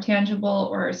something more tangible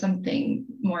or something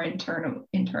more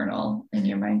internal in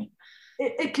your mind.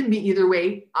 It can be either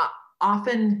way.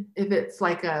 Often if it's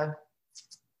like a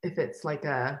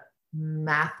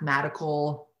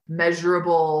mathematical,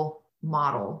 measurable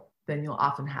model, then you'll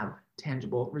often have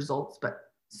tangible results. But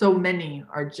so many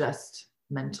are just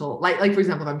mental. Like for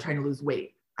example, if I'm trying to lose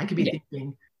weight, I could be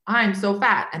thinking, I'm so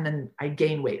fat, and then I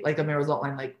gain weight. Like on my result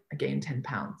line, like I gained 10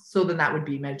 pounds. So then that would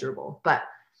be measurable. But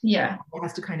yeah, it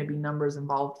has to kind of be numbers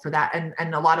involved for that.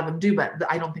 And a lot of them do, but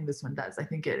I don't think this one does. I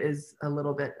think it is a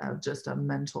little bit of just a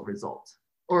mental result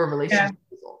or a relationship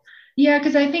result. Yeah,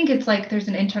 because I think it's like there's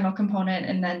an internal component,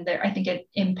 and then I think it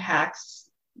impacts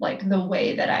like the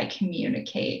way that I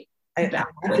communicate. That's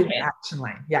an action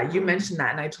line. Yeah, you mentioned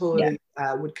that, and I totally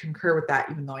would concur with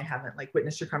that, even though I haven't like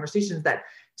witnessed your conversations. That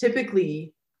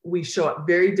typically we show up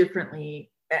very differently.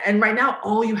 And right now,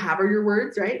 all you have are your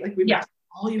words, right? Like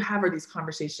all you have are these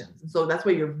conversations, and so that's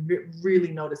why you're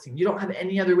really noticing. You don't have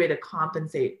any other way to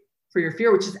compensate for your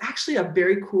fear, which is actually a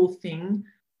very cool thing.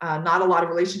 Not a lot of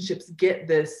relationships get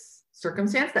this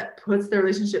circumstance that puts their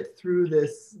relationship through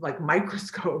this like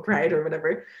microscope, right? Or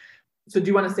whatever. So do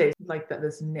you want to say like that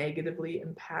this negatively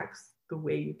impacts the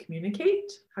way you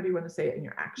communicate? How do you want to say it in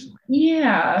your action line?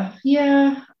 Yeah.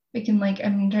 We can like,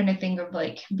 I'm trying to think of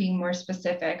like being more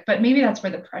specific, but maybe that's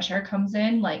where the pressure comes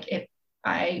in. Like if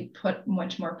I put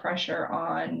much more pressure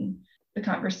on the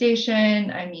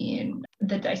conversation, I mean,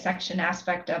 the dissection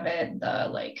aspect of it, the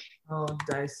like.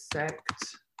 Dissect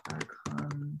a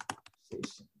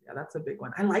conversation. Yeah, that's a big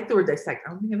one. I like the word dissect.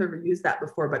 I don't think I've ever used that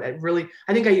before, but I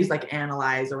think I use like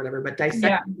analyze or whatever, but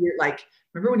dissect, like,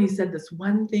 remember when you said this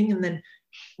one thing and then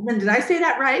did I say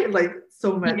that right? Like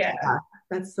so much. Yeah.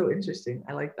 That's so interesting.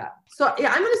 I like that. So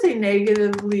yeah, I'm going to say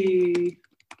negatively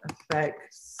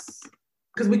affects,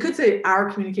 because we could say our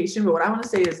communication, but what I want to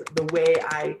say is the way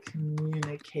I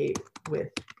communicate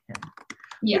with him.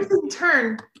 Yeah. Which in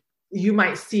turn, you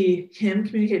might see him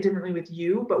communicate differently with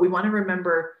you, but we want to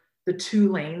remember the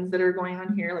two lanes that are going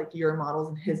on here, like your models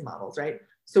and his models, right?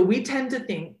 So we tend to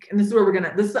think, and this is where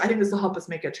I think this will help us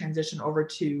make a transition over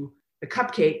to the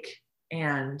cupcake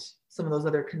and some of those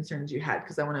other concerns you had,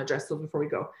 because I want to address those before we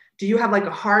go. Do you have like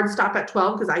a hard stop at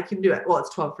 12? Because I can do it. Well,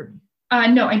 it's 12 for me.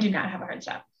 No, I do not have a hard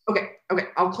stop. Okay.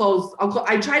 I'll close.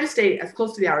 I try to stay as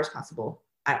close to the hour as possible.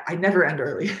 I never end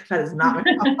early. That is not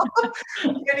my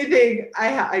problem. Anything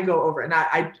I go over, and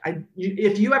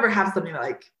if you ever have something that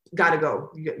like gotta go,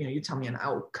 you tell me and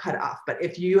I'll cut it off. But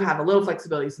if you have a little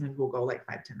flexibility, sometimes we'll go like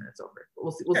 5-10 minutes over. But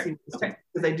we'll see. Okay.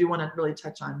 Because I do want to really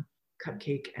touch on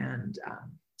cupcake and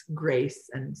grace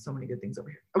and so many good things over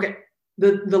here. Okay.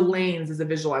 The lanes is a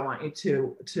visual I want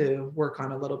you to work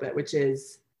on a little bit, which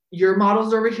is your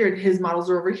models are over here and his models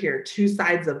are over here, two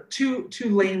sides of two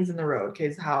lanes in the road. Okay,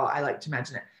 is how I like to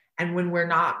imagine it. And when we're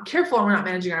not careful and we're not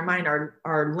managing our mind,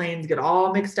 our lanes get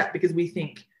all mixed up, because we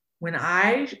think when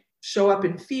I show up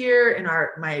in fear in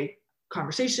my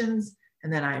conversations,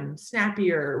 and then I'm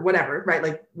snappy or whatever, right?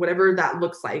 Like whatever that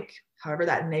looks like, however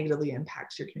that negatively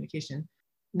impacts your communication,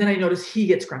 then I notice he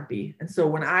gets grumpy. And so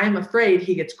when I'm afraid,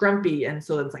 he gets grumpy. And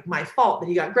so it's like my fault that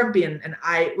he got grumpy. And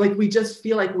I like, we just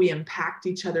feel like we impact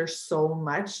each other so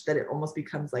much that it almost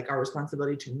becomes like our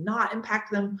responsibility to not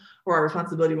impact them, or our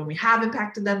responsibility when we have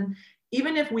impacted them,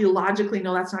 even if we logically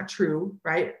know that's not true.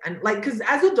 Right. And like, cause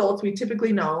as adults, we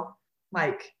typically know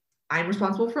like I'm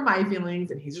responsible for my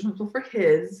feelings and he's responsible for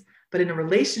his. But in a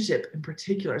relationship in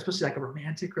particular, especially like a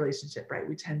romantic relationship, right,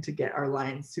 we tend to get our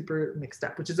lines super mixed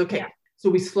up, which is okay. Yeah. So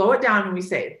we slow it down and we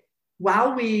say,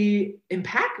 while we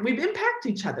impact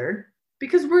each other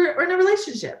because we're in a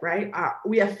relationship, right?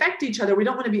 We affect each other. We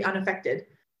don't want to be unaffected,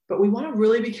 but we want to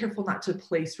really be careful not to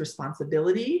place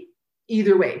responsibility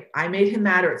either way. I made him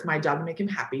mad, or it's my job to make him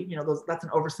happy. You know, that's an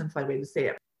oversimplified way to say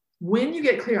it. When you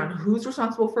get clear on who's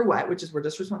responsible for what, which is we're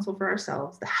just responsible for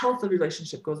ourselves, the health of the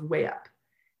relationship goes way up.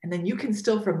 And then you can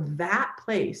still, from that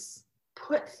place,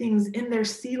 put things in their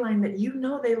C line that you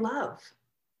know they love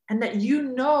and that you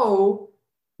know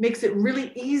makes it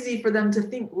really easy for them to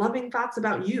think loving thoughts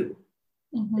about you.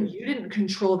 Mm-hmm. You didn't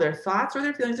control their thoughts or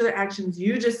their feelings or their actions.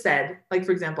 You just said, like,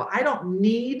 for example, I don't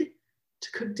need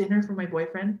to cook dinner for my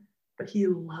boyfriend, but he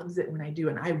loves it when I do.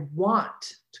 And I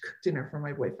want to cook dinner for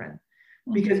my boyfriend.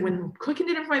 Mm-hmm. Because when cooking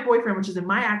dinner for my boyfriend, which is in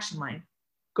my action line,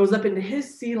 goes up into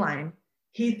his C line,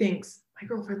 he thinks, my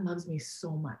girlfriend loves me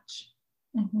so much.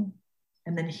 Mm-hmm.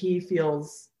 And then he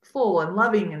feels full and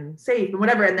loving and safe and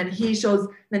whatever. And then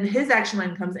then his action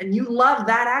line comes and you love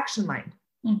that action line.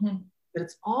 Mm-hmm. But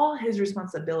it's all his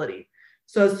responsibility.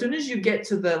 So as soon as you get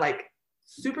to the like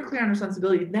super clear on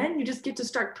responsibility, then you just get to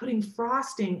start putting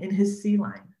frosting in his C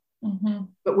line. Mm-hmm.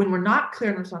 But when we're not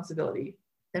clear on responsibility,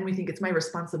 then we think it's my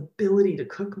responsibility to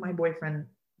cook my boyfriend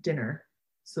dinner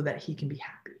so that he can be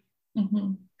happy.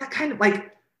 Mm-hmm. That kind of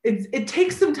like, it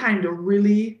takes some time to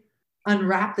really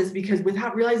unwrap this, because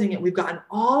without realizing it, we've gotten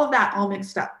all of that all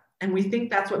mixed up. And we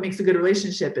think that's what makes a good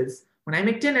relationship is when I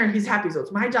make dinner, he's happy. So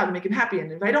it's my job to make him happy.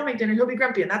 And if I don't make dinner, he'll be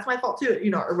grumpy. And that's my fault too,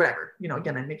 you know, or whatever, you know,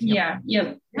 again, I'm making Yeah,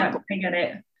 I get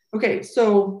it. Okay.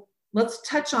 So let's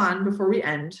touch on before we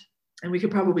end, and we could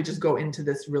probably just go into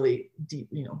this really deep,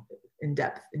 you know, in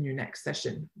depth in your next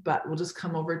session, but we'll just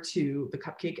come over to the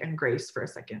cupcake and grace for a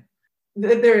second.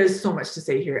 There is so much to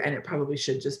say here, and it probably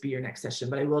should just be your next session,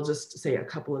 but I will just say a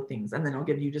couple of things, and then I'll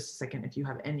give you just a second if you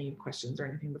have any questions or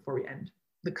anything before we end.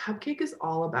 The cupcake is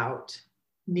all about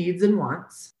needs and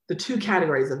wants, the two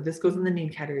categories of this goes in the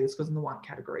need category, this goes in the want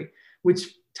category,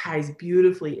 which ties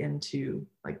beautifully into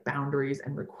like boundaries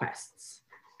and requests.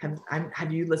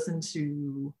 Have you listened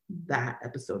to that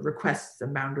episode, Requests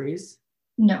and Boundaries?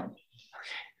 No.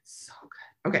 Okay, it's so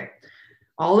good. Okay.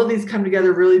 All of these come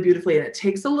together really beautifully, and it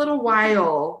takes a little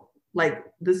while. Like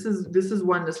this is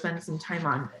one to spend some time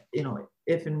on, you know,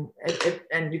 if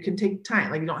and you can take time,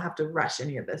 like you don't have to rush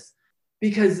any of this,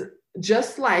 because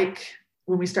just like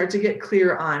when we start to get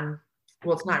clear on,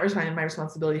 well, it's not my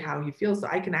responsibility how he feels, so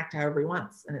I can act however he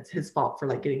wants, and it's his fault for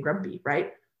like getting grumpy,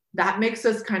 right? That makes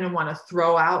us kind of want to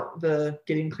throw out the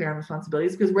getting clear on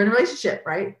responsibilities because we're in a relationship,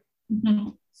 right? Mm-hmm.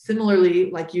 Similarly,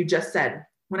 like you just said,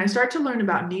 when I start to learn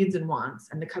about needs and wants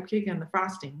and the cupcake and the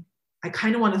frosting, I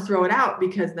kind of want to throw it out,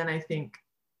 because then I think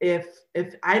if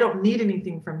I don't need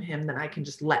anything from him, then I can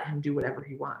just let him do whatever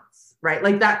he wants, right?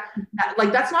 Like that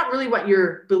like that's not really what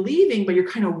you're believing, but you're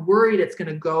kind of worried it's going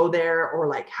to go there, or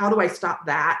like, how do I stop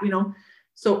that? You know?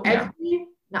 So every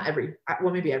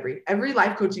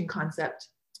life coaching concept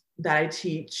that I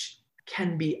teach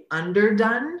can be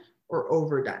underdone or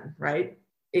overdone, right?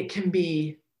 It can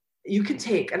be, you can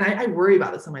take, and I worry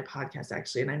about this on my podcast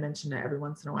actually, and I mention it every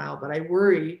once in a while, but I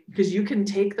worry because you can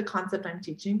take the concept I'm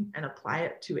teaching and apply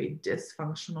it to a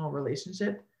dysfunctional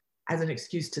relationship as an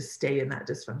excuse to stay in that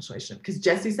dysfunctional relationship. Because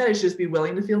Jessie said I should just be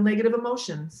willing to feel negative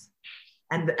emotions,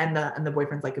 and the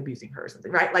boyfriend's like abusing her or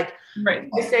something, right? Like, right.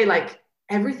 I say like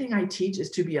everything I teach is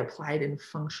to be applied in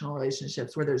functional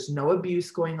relationships where there's no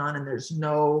abuse going on and there's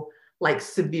no like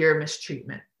severe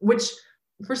mistreatment, which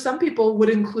for some people would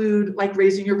include like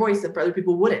raising your voice, and for other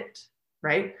people wouldn't,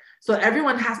 right? So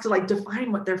everyone has to like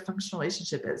define what their functional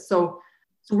relationship is. So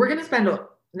we're going to spend a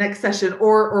next session,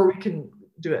 or we can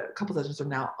do it a couple sessions from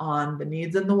now, on the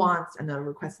needs and the wants and the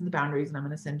requests and the boundaries. And I'm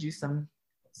going to send you some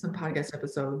podcast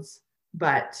episodes.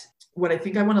 But what I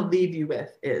think I want to leave you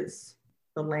with is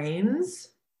the lanes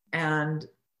and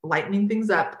lightening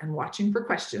things up and watching for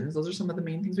questions. Those are some of the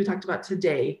main things we talked about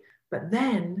today. But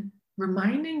then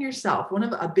reminding yourself,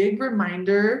 a big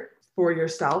reminder for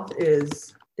yourself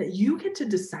is that you get to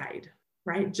decide,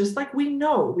 right? Just like we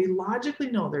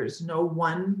logically know there's no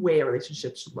one way a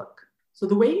relationship should look. So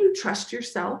the way you trust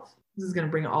yourself, this is going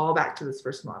to bring it all back to this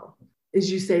first model, is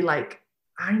you say like,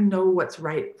 I know what's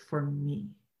right for me.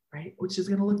 right? Which is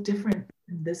going to look different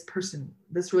than this person,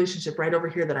 this relationship right over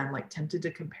here that I'm like tempted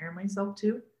to compare myself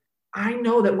to. I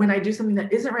know that when I do something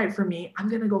that isn't right for me, I'm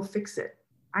going to go fix it.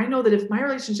 I know that if my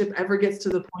relationship ever gets to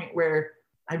the point where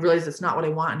I realize it's not what I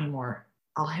want anymore,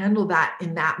 I'll handle that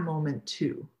in that moment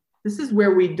too. This is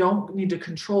where we don't need to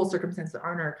control circumstances that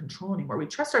aren't our control anymore. We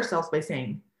trust ourselves by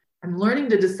saying, I'm learning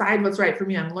to decide what's right for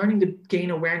me. I'm learning to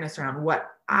gain awareness around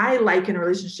what I like in a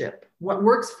relationship, what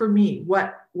works for me,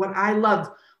 what I love,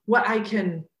 what I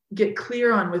can get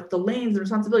clear on with the lanes and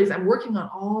responsibilities. I'm working on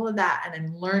all of that, and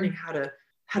I'm learning how to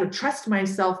trust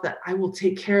myself that I will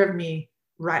take care of me,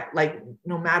 right? Like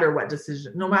no matter what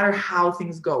decision, no matter how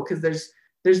things go, because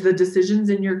there's the decisions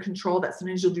in your control that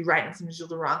sometimes you'll do right and sometimes you'll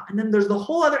do wrong. And then there's the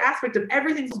whole other aspect of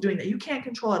everything's doing that you can't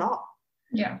control at all.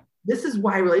 Yeah. This is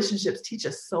why relationships teach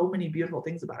us so many beautiful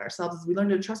things about ourselves, is we learn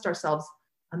to trust ourselves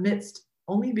amidst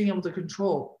only being able to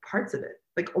control parts of it.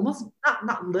 Like almost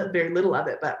very little of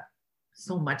it, but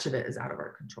so much of it is out of our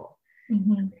control.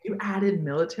 Mm-hmm. If you added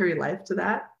military life to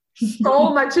that,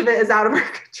 so much of it is out of our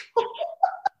control.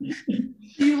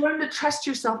 You learn to trust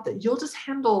yourself that you'll just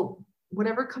handle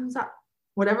whatever comes up,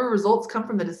 whatever results come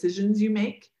from the decisions you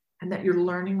make, and that you're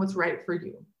learning what's right for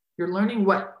you. You're learning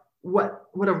what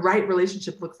a right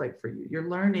relationship looks like for you. You're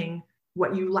learning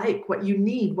what you like, what you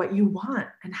need, what you want,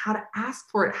 and how to ask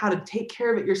for it, how to take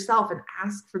care of it yourself and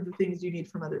ask for the things you need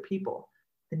from other people.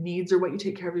 The needs are what you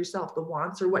take care of yourself. The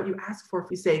wants are what you ask for. If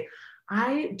you say,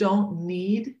 I don't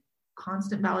need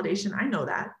constant validation, I know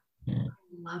that. I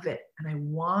love it. And I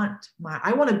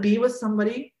want to be with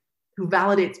somebody who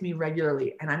validates me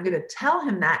regularly. And I'm going to tell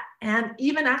him that. And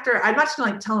even after, I'm not just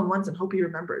going to tell him once and hope he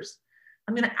remembers.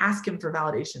 I'm going to ask him for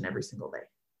validation every single day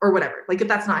or whatever. Like if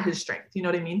that's not his strength, you know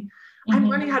what I mean? Mm-hmm. I'm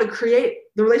learning how to create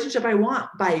the relationship I want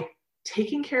by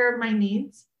taking care of my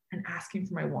needs and asking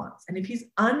for my wants. And if he's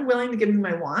unwilling to give me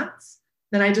my wants,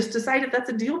 then I just decide if that's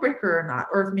a deal breaker or not,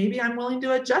 or if maybe I'm willing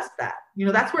to adjust that. You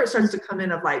know, that's where it starts to come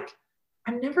in of like,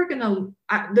 I'm never going to,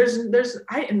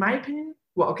 in my opinion,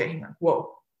 well, okay, hang on.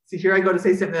 Whoa. See, here I go to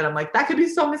say something that I'm like, that could be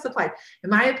so misapplied. In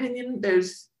my opinion,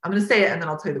 I'm going to say it and then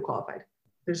I'll tell you the qualified.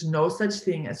 There's no such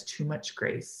thing as too much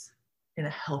grace in a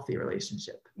healthy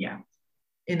relationship. Yeah.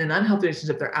 In an unhealthy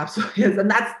relationship, there absolutely is. And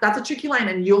that's a tricky line.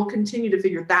 And you'll continue to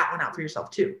figure that one out for yourself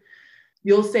too.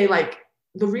 You'll say like,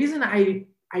 the reason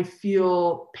I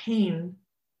feel pain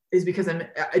is because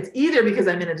it's either because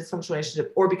I'm in a dysfunctional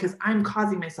relationship or because I'm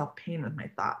causing myself pain with my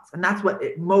thoughts. And that's what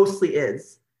it mostly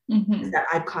is, mm-hmm. is that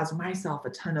I've caused myself a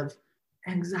ton of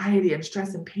anxiety and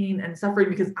stress and pain and suffering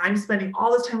because I'm spending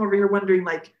all this time over here wondering,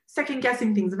 like second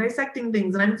guessing things and dissecting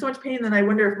things. And I'm in so much pain that I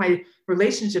wonder if my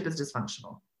relationship is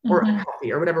dysfunctional mm-hmm. or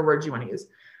unhealthy or whatever word you want to use.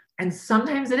 And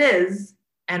sometimes it is,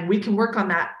 and we can work on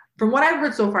that. From what I've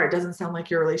heard so far, it doesn't sound like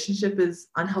your relationship is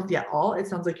unhealthy at all. It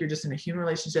sounds like you're just in a human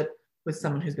relationship with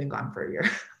someone who's been gone for a year.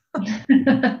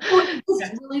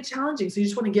 It's really challenging. So you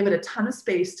just want to give it a ton of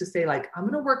space to say like, I'm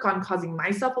going to work on causing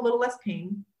myself a little less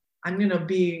pain. I'm going to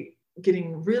be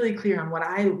getting really clear on what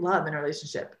I love in a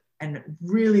relationship and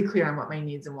really clear on what my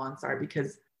needs and wants are,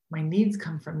 because my needs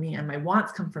come from me and my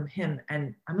wants come from him.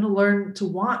 And I'm going to learn to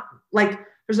want, like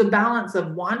there's a balance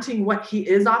of wanting what he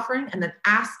is offering and then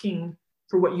asking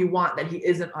for what you want that he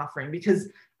isn't offering, because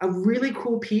a really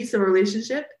cool piece of a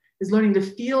relationship is learning to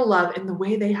feel love in the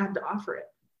way they have to offer it.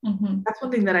 Mm-hmm. That's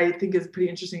one thing that I think is pretty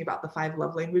interesting about the 5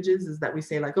 love languages, is that we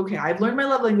say like, okay, I've learned my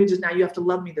love languages. Now you have to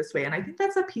love me this way. And I think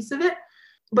that's a piece of it,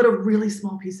 but a really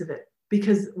small piece of it,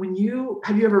 because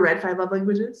have you ever read 5 love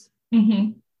languages?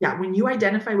 Mm-hmm. Yeah. When you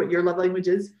identify what your love language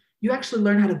is, you actually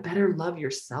learn how to better love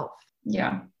yourself.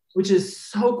 Yeah. Which is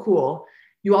so cool.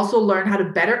 You also learn how to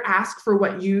better ask for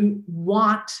what you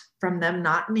want from them,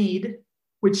 not need,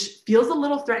 which feels a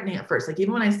little threatening at first. Like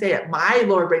even when I say it, my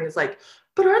lower brain is like,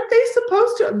 but aren't they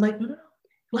supposed to? I'm like, no.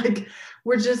 Like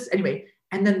anyway.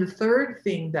 And then the third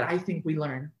thing that I think we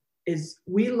learn is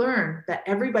we learn that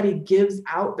everybody gives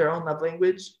out their own love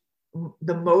language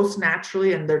the most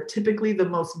naturally, and they're typically the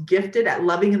most gifted at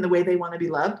loving in the way they want to be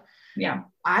loved. Yeah.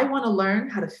 I want to learn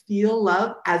how to feel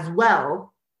love as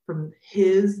well from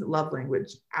his love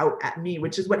language out at me,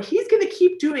 which is what he's going to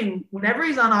keep doing whenever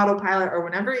he's on autopilot or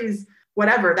whenever he's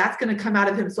whatever, that's going to come out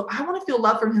of him. So I want to feel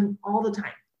love from him all the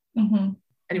time. Mm-hmm.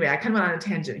 Anyway, I kind of went on a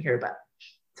tangent here, but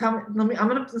I'm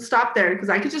going to stop there because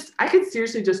I could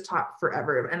seriously just talk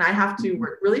forever, and I have to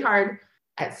work really hard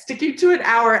at sticking to an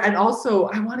hour. And also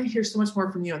I want to hear so much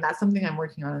more from you. And that's something I'm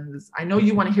working on. I know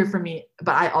you want to hear from me,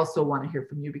 but I also want to hear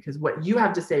from you, because what you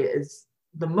have to say is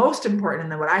the most important.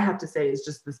 And then what I have to say is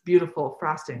just this beautiful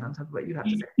frosting on top of what you have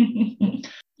to say.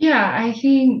 Yeah, I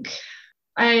think,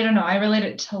 I don't know, I relate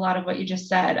it to a lot of what you just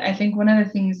said. I think one of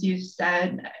the things you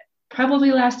said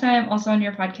probably last time also on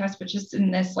your podcast, but just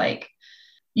in this, like,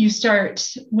 you start,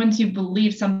 once you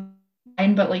believe something,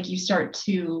 but like you start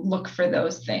to look for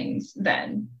those things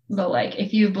then. So like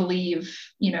if you believe,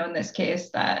 in this case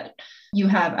that you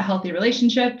have a healthy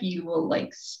relationship, you will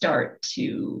like start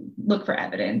to look for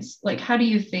evidence. Like, how do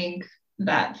you think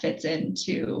that fits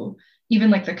into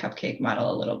even like the cupcake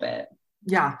model a little bit?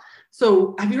 Yeah.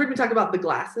 So have you heard me talk about the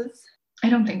glasses? I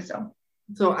don't think so.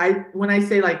 So when I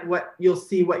say like what you'll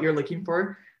see what you're looking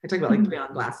for, I talk about like putting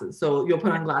on glasses. So you'll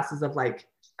put on glasses of like,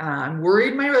 I'm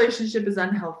worried my relationship is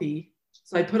unhealthy.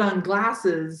 So I put on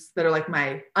glasses that are like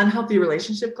my unhealthy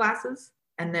relationship glasses.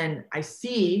 And then I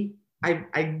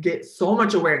get so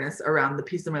much awareness around the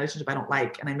piece of my relationship I don't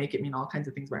like. And I make it mean all kinds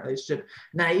of things about my relationship.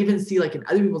 And I even see like in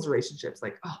other people's relationships,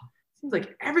 like, oh, it seems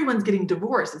like everyone's getting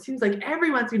divorced. It seems like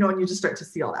everyone's, and you just start to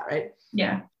see all that, right?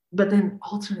 Yeah. But then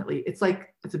alternately, it's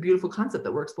a beautiful concept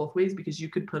that works both ways, because you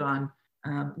could put on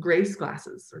grace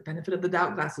glasses or benefit of the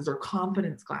doubt glasses or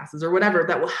confidence glasses or whatever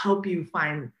that will help you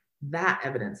find that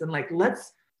evidence. And like,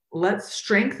 let's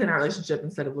strengthen our relationship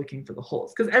instead of looking for the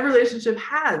holes, because every relationship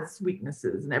has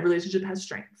weaknesses and every relationship has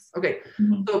strengths. Okay.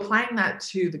 Mm-hmm. So applying that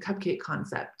to the cupcake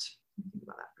concept, think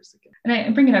about that for a second. And I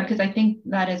bring it up because I think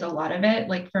that is a lot of it.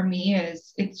 Like for me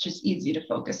it's just easy to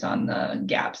focus on the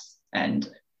gaps, and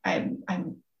I'm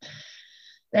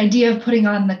the idea of putting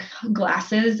on the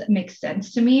glasses makes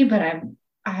sense to me, but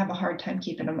I have a hard time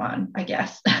keeping them on, I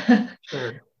guess.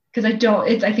 Sure. Because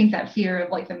I think that fear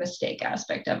of like the mistake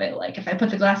aspect of it. Like if I put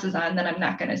the glasses on, then I'm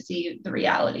not going to see the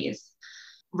realities.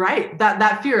 Right.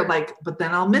 That fear, like, but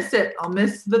then I'll miss it. I'll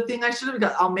miss the thing I should have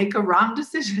got. I'll make a wrong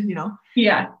decision,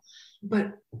 Yeah.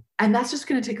 And that's just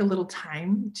going to take a little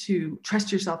time to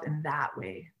trust yourself in that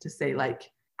way, to say like,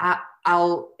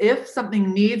 if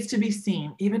something needs to be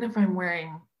seen, even if I'm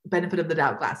wearing benefit of the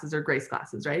doubt glasses or grace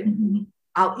glasses, right? Mm-hmm.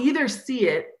 I'll either see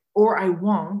it or I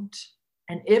won't.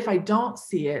 And if I don't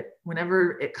see it,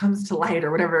 whenever it comes to light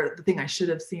or whatever the thing I should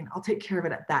have seen, I'll take care of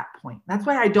it at that point. That's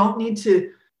why I don't need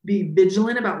to be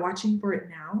vigilant about watching for it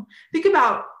now. Think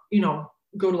about,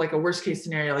 go to like a worst case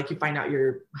scenario, like you find out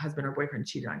your husband or boyfriend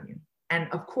cheated on you. And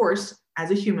of course,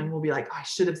 as a human, we'll be like, oh, I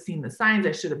should have seen the signs.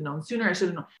 I should have known sooner. I should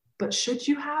have known. But should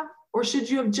you have, or should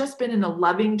you have just been in a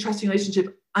loving, trusting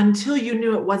relationship until you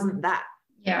knew it wasn't that?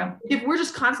 Yeah. If we're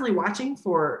just constantly watching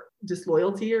for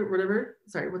disloyalty or whatever,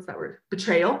 sorry, what's that word?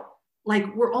 Betrayal.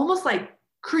 Like we're almost like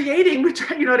creating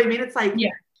betrayal. You know what I mean? It's like, yeah.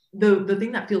 The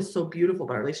thing that feels so beautiful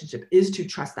about our relationship is to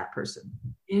trust that person,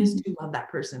 is to love that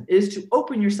person, is to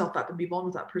open yourself up and be vulnerable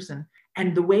with that person.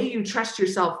 And the way you trust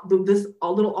yourself, this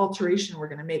little alteration we're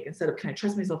going to make, instead of, can I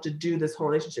trust myself to do this whole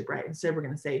relationship right? Instead, we're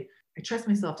going to say, I trust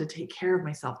myself to take care of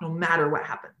myself no matter what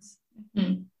happens.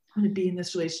 Mm-hmm. I'm going to be in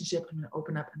this relationship. I'm going to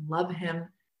open up and love him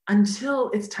until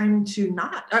it's time to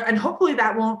not. And hopefully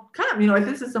that won't come, if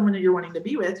this is someone that you're wanting to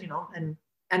be with, and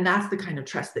that's the kind of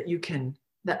trust that you can,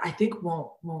 that I think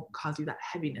won't cause you that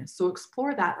heaviness. So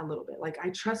explore that a little bit. Like, I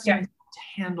trust myself to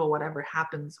handle whatever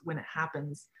happens when it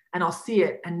happens, and I'll see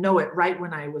it and know it right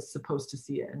when I was supposed to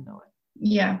see it and know it.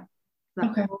 Yeah.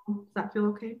 Does that feel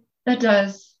okay? That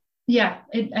does. Yeah.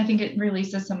 I think it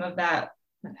releases some of that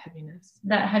heaviness,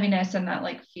 and that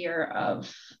like fear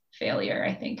of failure,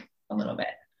 I think, a little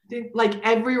bit. Like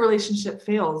every relationship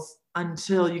fails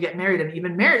until you get married, and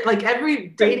even married, like every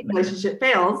dating relationship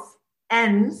fails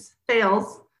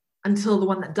until the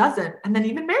one that doesn't. And then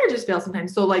even marriages fail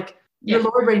sometimes. So like your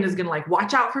lower brain is going to like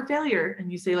watch out for failure.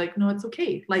 And you say like, no, it's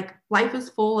okay. Like life is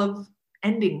full of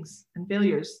endings and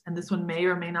failures. And this one may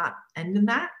or may not end in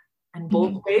that. And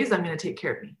both ways, I'm going to take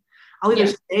care of me. I'll either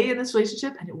stay in this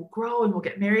relationship and it will grow and we'll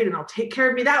get married and I'll take care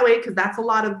of me that way, because that's a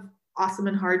lot of awesome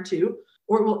and hard too.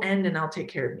 Or it will end and I'll take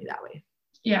care of me that way.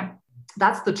 Yeah.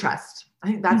 That's the trust. I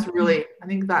think that's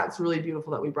really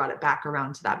beautiful that we brought it back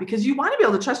around to that, because you want to be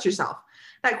able to trust yourself.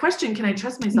 That question, can I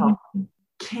trust myself,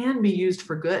 can be used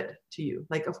for good to you.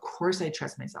 Like, of course I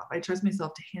trust myself. I trust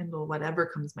myself to handle whatever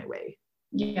comes my way.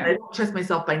 Yeah. I don't trust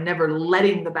myself by never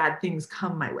letting the bad things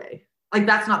come my way. Like,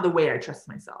 that's not the way I trust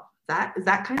myself. Is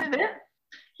that kind of it?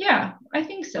 Yeah, I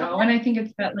think so. And I think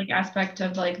it's that like aspect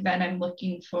of like, then I'm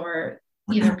looking for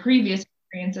either previous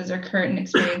experiences or current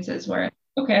experiences where,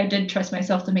 okay, I did trust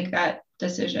myself to make that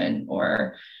decision,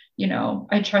 or,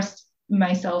 I trust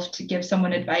myself to give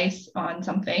someone advice on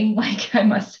something. Like I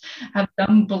must have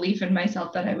some belief in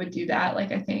myself that I would do that.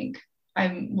 Like, I think I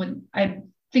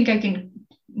can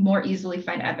more easily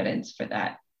find evidence for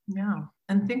that. Yeah.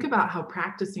 And think about how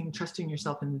practicing trusting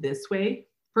yourself in this way,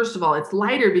 first of all, it's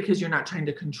lighter because you're not trying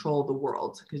to control the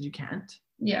world, because you can't.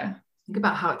 Yeah. Think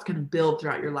about how it's going to build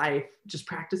throughout your life, just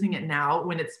practicing it now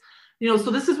when it's,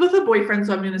 so this is with a boyfriend.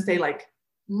 So I'm going to say like,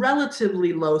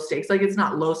 relatively low stakes. Like it's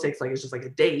not low stakes, like it's just like a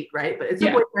date, right? But it's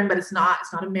a boyfriend, but it's not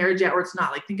a marriage yet, or it's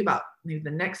not like, think about maybe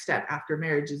the next step after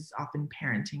marriage is often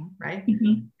parenting, right?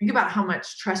 Mm-hmm. Think about how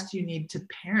much trust you need to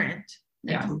parent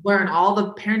and to learn all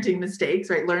the parenting mistakes,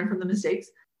 right? Learn from the mistakes.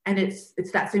 And it's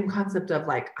that same concept of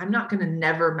like, I'm not going to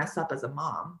never mess up as a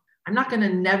mom. I'm not going to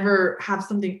never have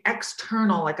something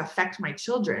external like affect my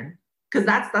children. Cause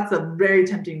that's a very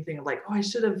tempting thing of like, oh, I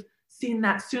should have seen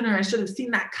that sooner. I should have seen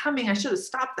that coming. I should have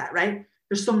stopped that, right?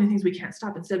 There's so many things we can't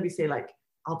stop. Instead, we say like,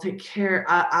 I'll take care.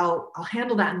 I'll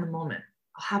handle that in the moment.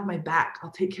 I'll have my back.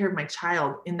 I'll take care of my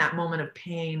child in that moment of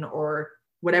pain or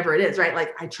whatever it is, right?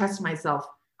 Like I trust myself.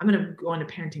 I'm going to go into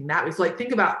parenting that way. So like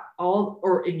think about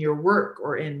or in your work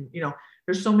or in,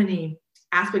 there's so many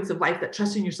aspects of life that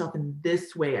trusting yourself in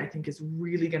this way, I think is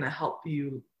really going to help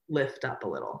you lift up a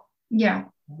little. Yeah.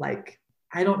 Like,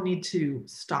 I don't need to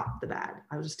stop the bad.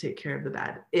 I'll just take care of the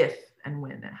bad if and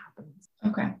when it happens.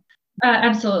 Okay.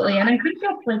 Absolutely. And I think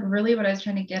that's like really what I was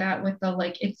trying to get at with the,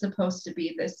 like, it's supposed to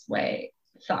be this way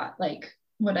thought. Like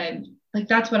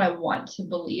that's what I want to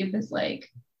believe is like,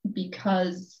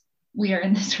 because we are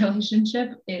in this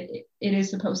relationship, it is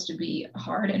supposed to be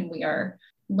hard, and we are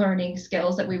learning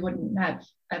skills that we wouldn't have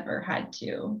ever had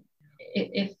to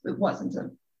if it wasn't a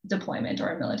deployment or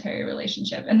a military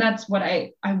relationship. And that's what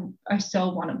I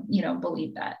so want to,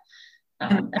 believe that.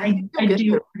 I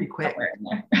do pretty quick.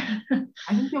 I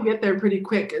think you'll get there pretty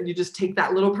quick, and you just take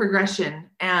that little progression.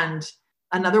 And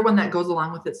another one that goes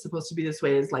along with it's supposed to be this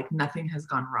way is like, nothing has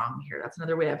gone wrong here. That's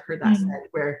another way I've heard that said,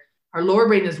 where our lower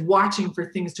brain is watching for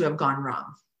things to have gone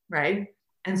wrong. Right.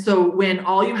 And so when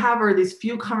all you have are these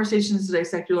few conversations to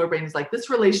dissect your lower brain is like, this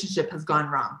relationship has gone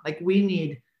wrong. Like we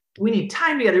need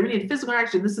time together. We need physical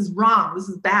interaction. This is wrong. This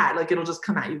is bad. Like it'll just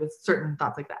come at you with certain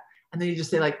thoughts like that. And then you just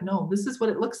say like, no, this is what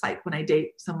it looks like when I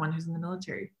date someone who's in the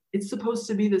military. It's supposed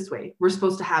to be this way. We're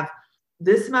supposed to have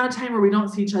this amount of time where we don't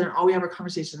see each other and all we have are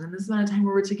conversations, and this amount of time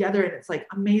where we're together and it's like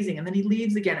amazing. And then he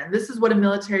leaves again. And this is what a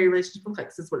military relationship looks like.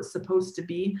 This is what it's supposed to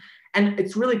be. And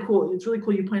it's really cool. It's really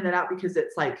cool you pointed that out, because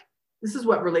it's like, this is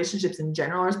what relationships in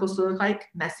general are supposed to look like,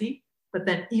 messy. But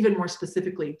then even more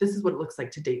specifically, this is what it looks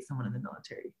like to date someone in the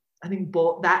military. I think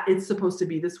that it's supposed to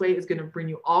be this way is going to bring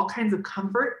you all kinds of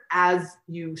comfort as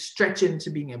you stretch into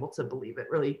being able to believe it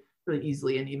really, really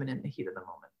easily, and even in the heat of the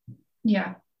moment.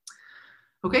 Yeah.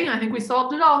 Okay. I think we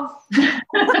solved it all.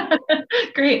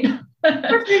 Great.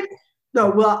 Perfect.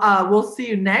 So we'll see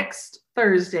you next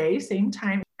Thursday, same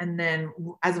time. And then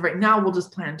as of right now, we'll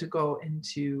just plan to go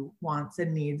into wants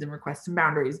and needs and requests and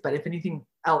boundaries. But if anything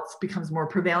else becomes more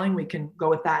prevailing, we can go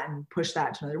with that and push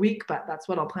that to another week. But that's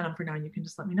what I'll plan on for now. And you can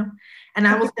just let me know. And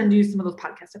I will send you some of those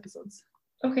podcast episodes.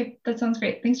 Okay. That sounds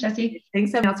great. Thanks, Jessie.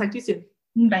 Thanks, Evan. I'll talk to you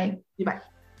soon. Bye. Bye.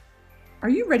 Are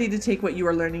you ready to take what you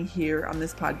are learning here on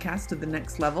this podcast to the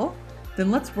next level? Then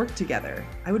let's work together.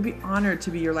 I would be honored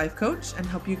to be your life coach and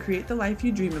help you create the life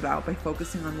you dream about by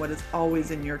focusing on what is always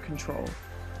in your control,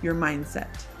 your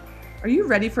mindset. Are you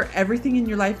ready for everything in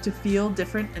your life to feel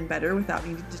different and better without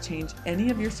needing to change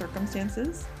any of your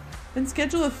circumstances? Then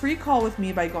schedule a free call with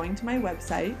me by going to my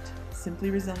website,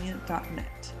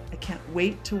 simplyresilient.net. I can't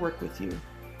wait to work with you.